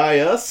media by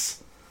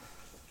us.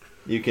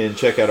 You can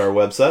check out our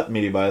website,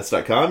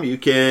 mediabyus.com. You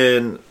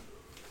can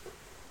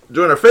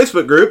join our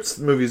Facebook groups,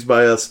 Movies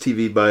by Us,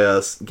 TV by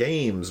Us,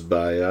 Games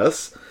by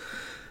Us.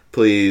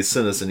 Please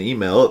send us an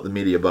email at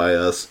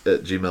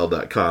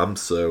themediabyus@gmail.com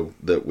so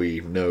that we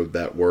know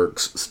that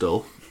works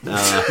still.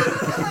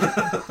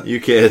 You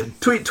can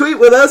tweet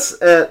with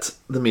us at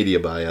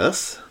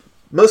themediabyus.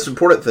 Most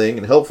important thing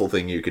and helpful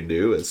thing you can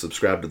do is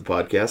subscribe to the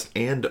podcast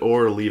and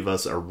or leave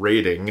us a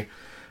rating.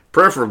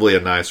 Preferably a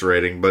nice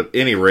rating, but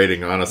any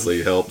rating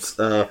honestly helps.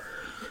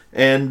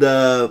 And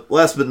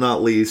last but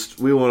not least,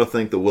 we want to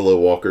thank the Willow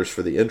Walkers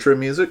for the intro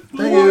music.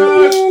 Thank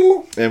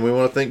you. And we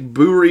want to thank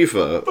Boo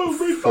Rifa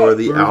for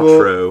the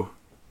outro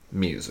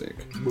music.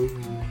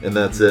 And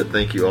that's it.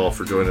 Thank you all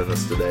for joining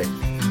us today.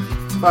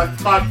 Bye.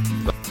 Bye.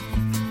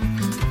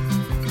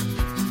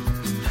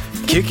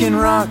 Kicking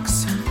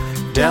rocks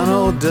down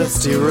old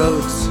dusty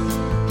roads,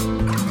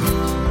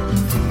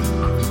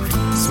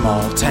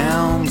 small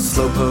town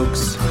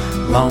slowpokes,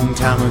 long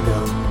time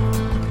ago.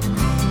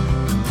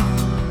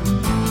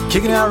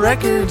 Kicking out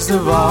records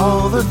of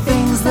all the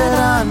things that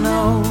I know.